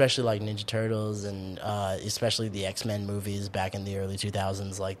movies, especially like Ninja Turtles and especially the X-Men movies back in the early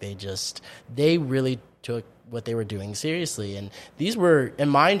 2000s, they really took what they were doing seriously. And these were,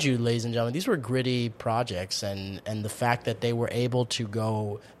 and mind you, ladies and gentlemen, these were gritty projects, and the fact that they were able to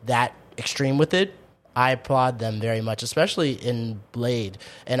go that extreme with it, I applaud them very much, especially in Blade.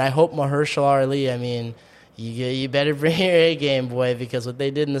 And I hope Mahershala Ali, I mean, you better bring your A game, boy, because what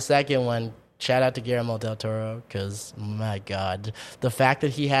they did in the second one, shout out to Guillermo del Toro, because, my God, the fact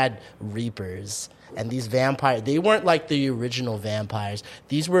that he had Reapers and these vampires, they weren't like the original vampires.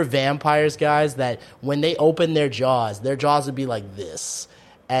 These were vampires, guys, that when they opened their jaws would be like this.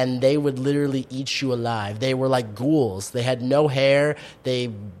 And they would literally eat you alive. They were like ghouls. They had no hair. They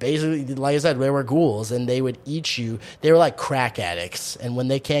basically, like I said, they were ghouls, and they would eat you. They were like crack addicts. And when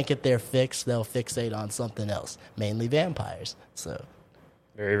they can't get their fix, they'll fixate on something else, mainly vampires. So,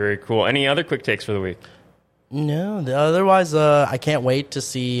 very, very cool. Any other quick takes for the week? No. Otherwise, I can't wait to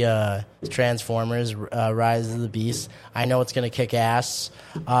see Transformers Rise of the Beast. I know it's going to kick ass.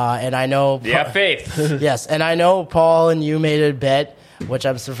 And I know... Yeah, faith. Yes, and I know Paul and you made a bet, which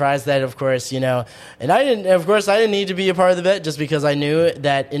I'm surprised that, of course, and I didn't need to be a part of the bet just because I knew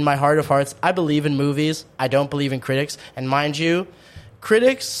that in my heart of hearts, I believe in movies. I don't believe in critics. And mind you,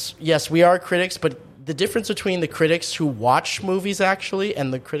 critics, yes, we are critics, but the difference between the critics who watch movies actually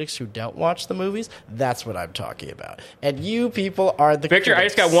and the critics who don't watch the movies, that's what I'm talking about. And you people are the Victor, critics. I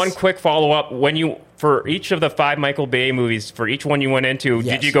just got one quick follow-up. For each of the 5 Michael Bay movies, for each one you went into,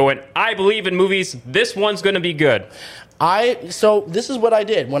 Yes. Did you go in, I believe in movies, this one's going to be good? So this is what I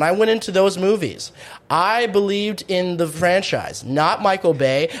did. When I went into those movies, I believed in the franchise, not Michael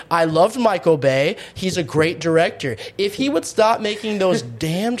Bay. I loved Michael Bay. He's a great director. If he would stop making those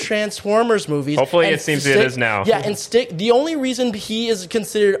damn Transformers movies... Hopefully it seems it is now. Yeah, the only reason he is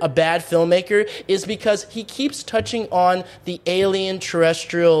considered a bad filmmaker is because he keeps touching on the alien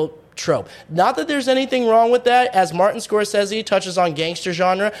terrestrial trope. Not that there's anything wrong with that, as Martin Scorsese touches on gangster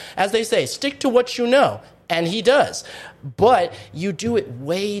genre. As they say, stick to what you know. And he does. But you do it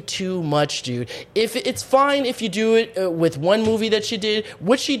way too much, dude. It's fine if you do it with one movie that she did,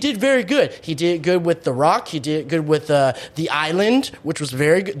 which he did very good. He did good with The Rock. He did good with The Island, which was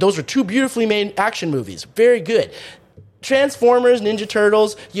very good. Those are 2 beautifully made action movies. Very good. Transformers, Ninja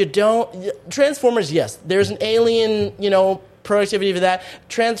Turtles, Transformers, yes. There's an alien, productivity for that.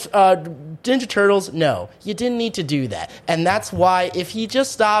 Ninja Turtles, no. You didn't need to do that. And that's why if he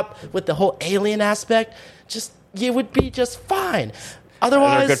just stopped with the whole alien aspect, you would be just fine.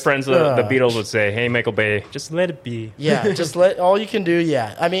 Otherwise, our good friends, the Beatles, would say, hey, Michael Bay, just let it be. Yeah, just let all you can do.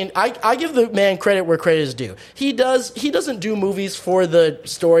 Yeah, I mean, I give the man credit where credit is due. He doesn't do movies for the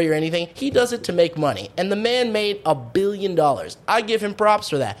story or anything. He does it to make money, and the man made $1 billion. I give him props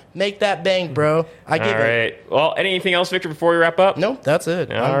for that. Make that bang, bro. All right. Well, anything else, Victor, before we wrap up? No, that's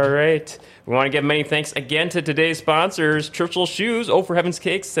it. All right. We want to give many thanks again to today's sponsors, Churchill Shoes, Oh for Heaven's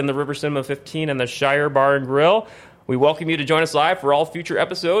Cakes, and the River Cinema 15 and the Shire Bar and Grill. We welcome you to join us live for all future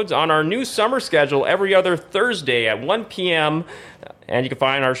episodes on our new summer schedule every other Thursday at 1 p.m. And you can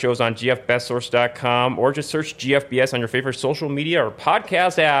find our shows on gfbestsource.com or just search GFBS on your favorite social media or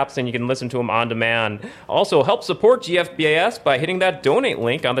podcast apps, and you can listen to them on demand. Also, help support GFBS by hitting that donate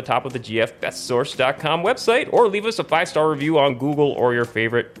link on the top of the gfbestsource.com website, or leave us a 5-star review on Google or your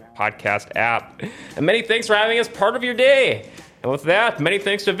favorite podcast app. And many thanks for having us part of your day. And with that, many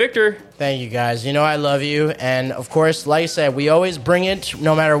thanks to Victor. Thank you, guys. I love you. And, of course, like I said, we always bring it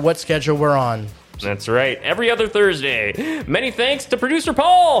no matter what schedule we're on. That's right. Every other Thursday. Many thanks to producer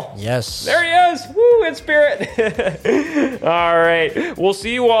Paul. Yes. There he is. Woo, in spirit. All right. We'll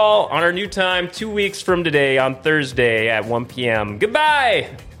see you all on our new time 2 weeks from today on Thursday at 1 p.m. Goodbye.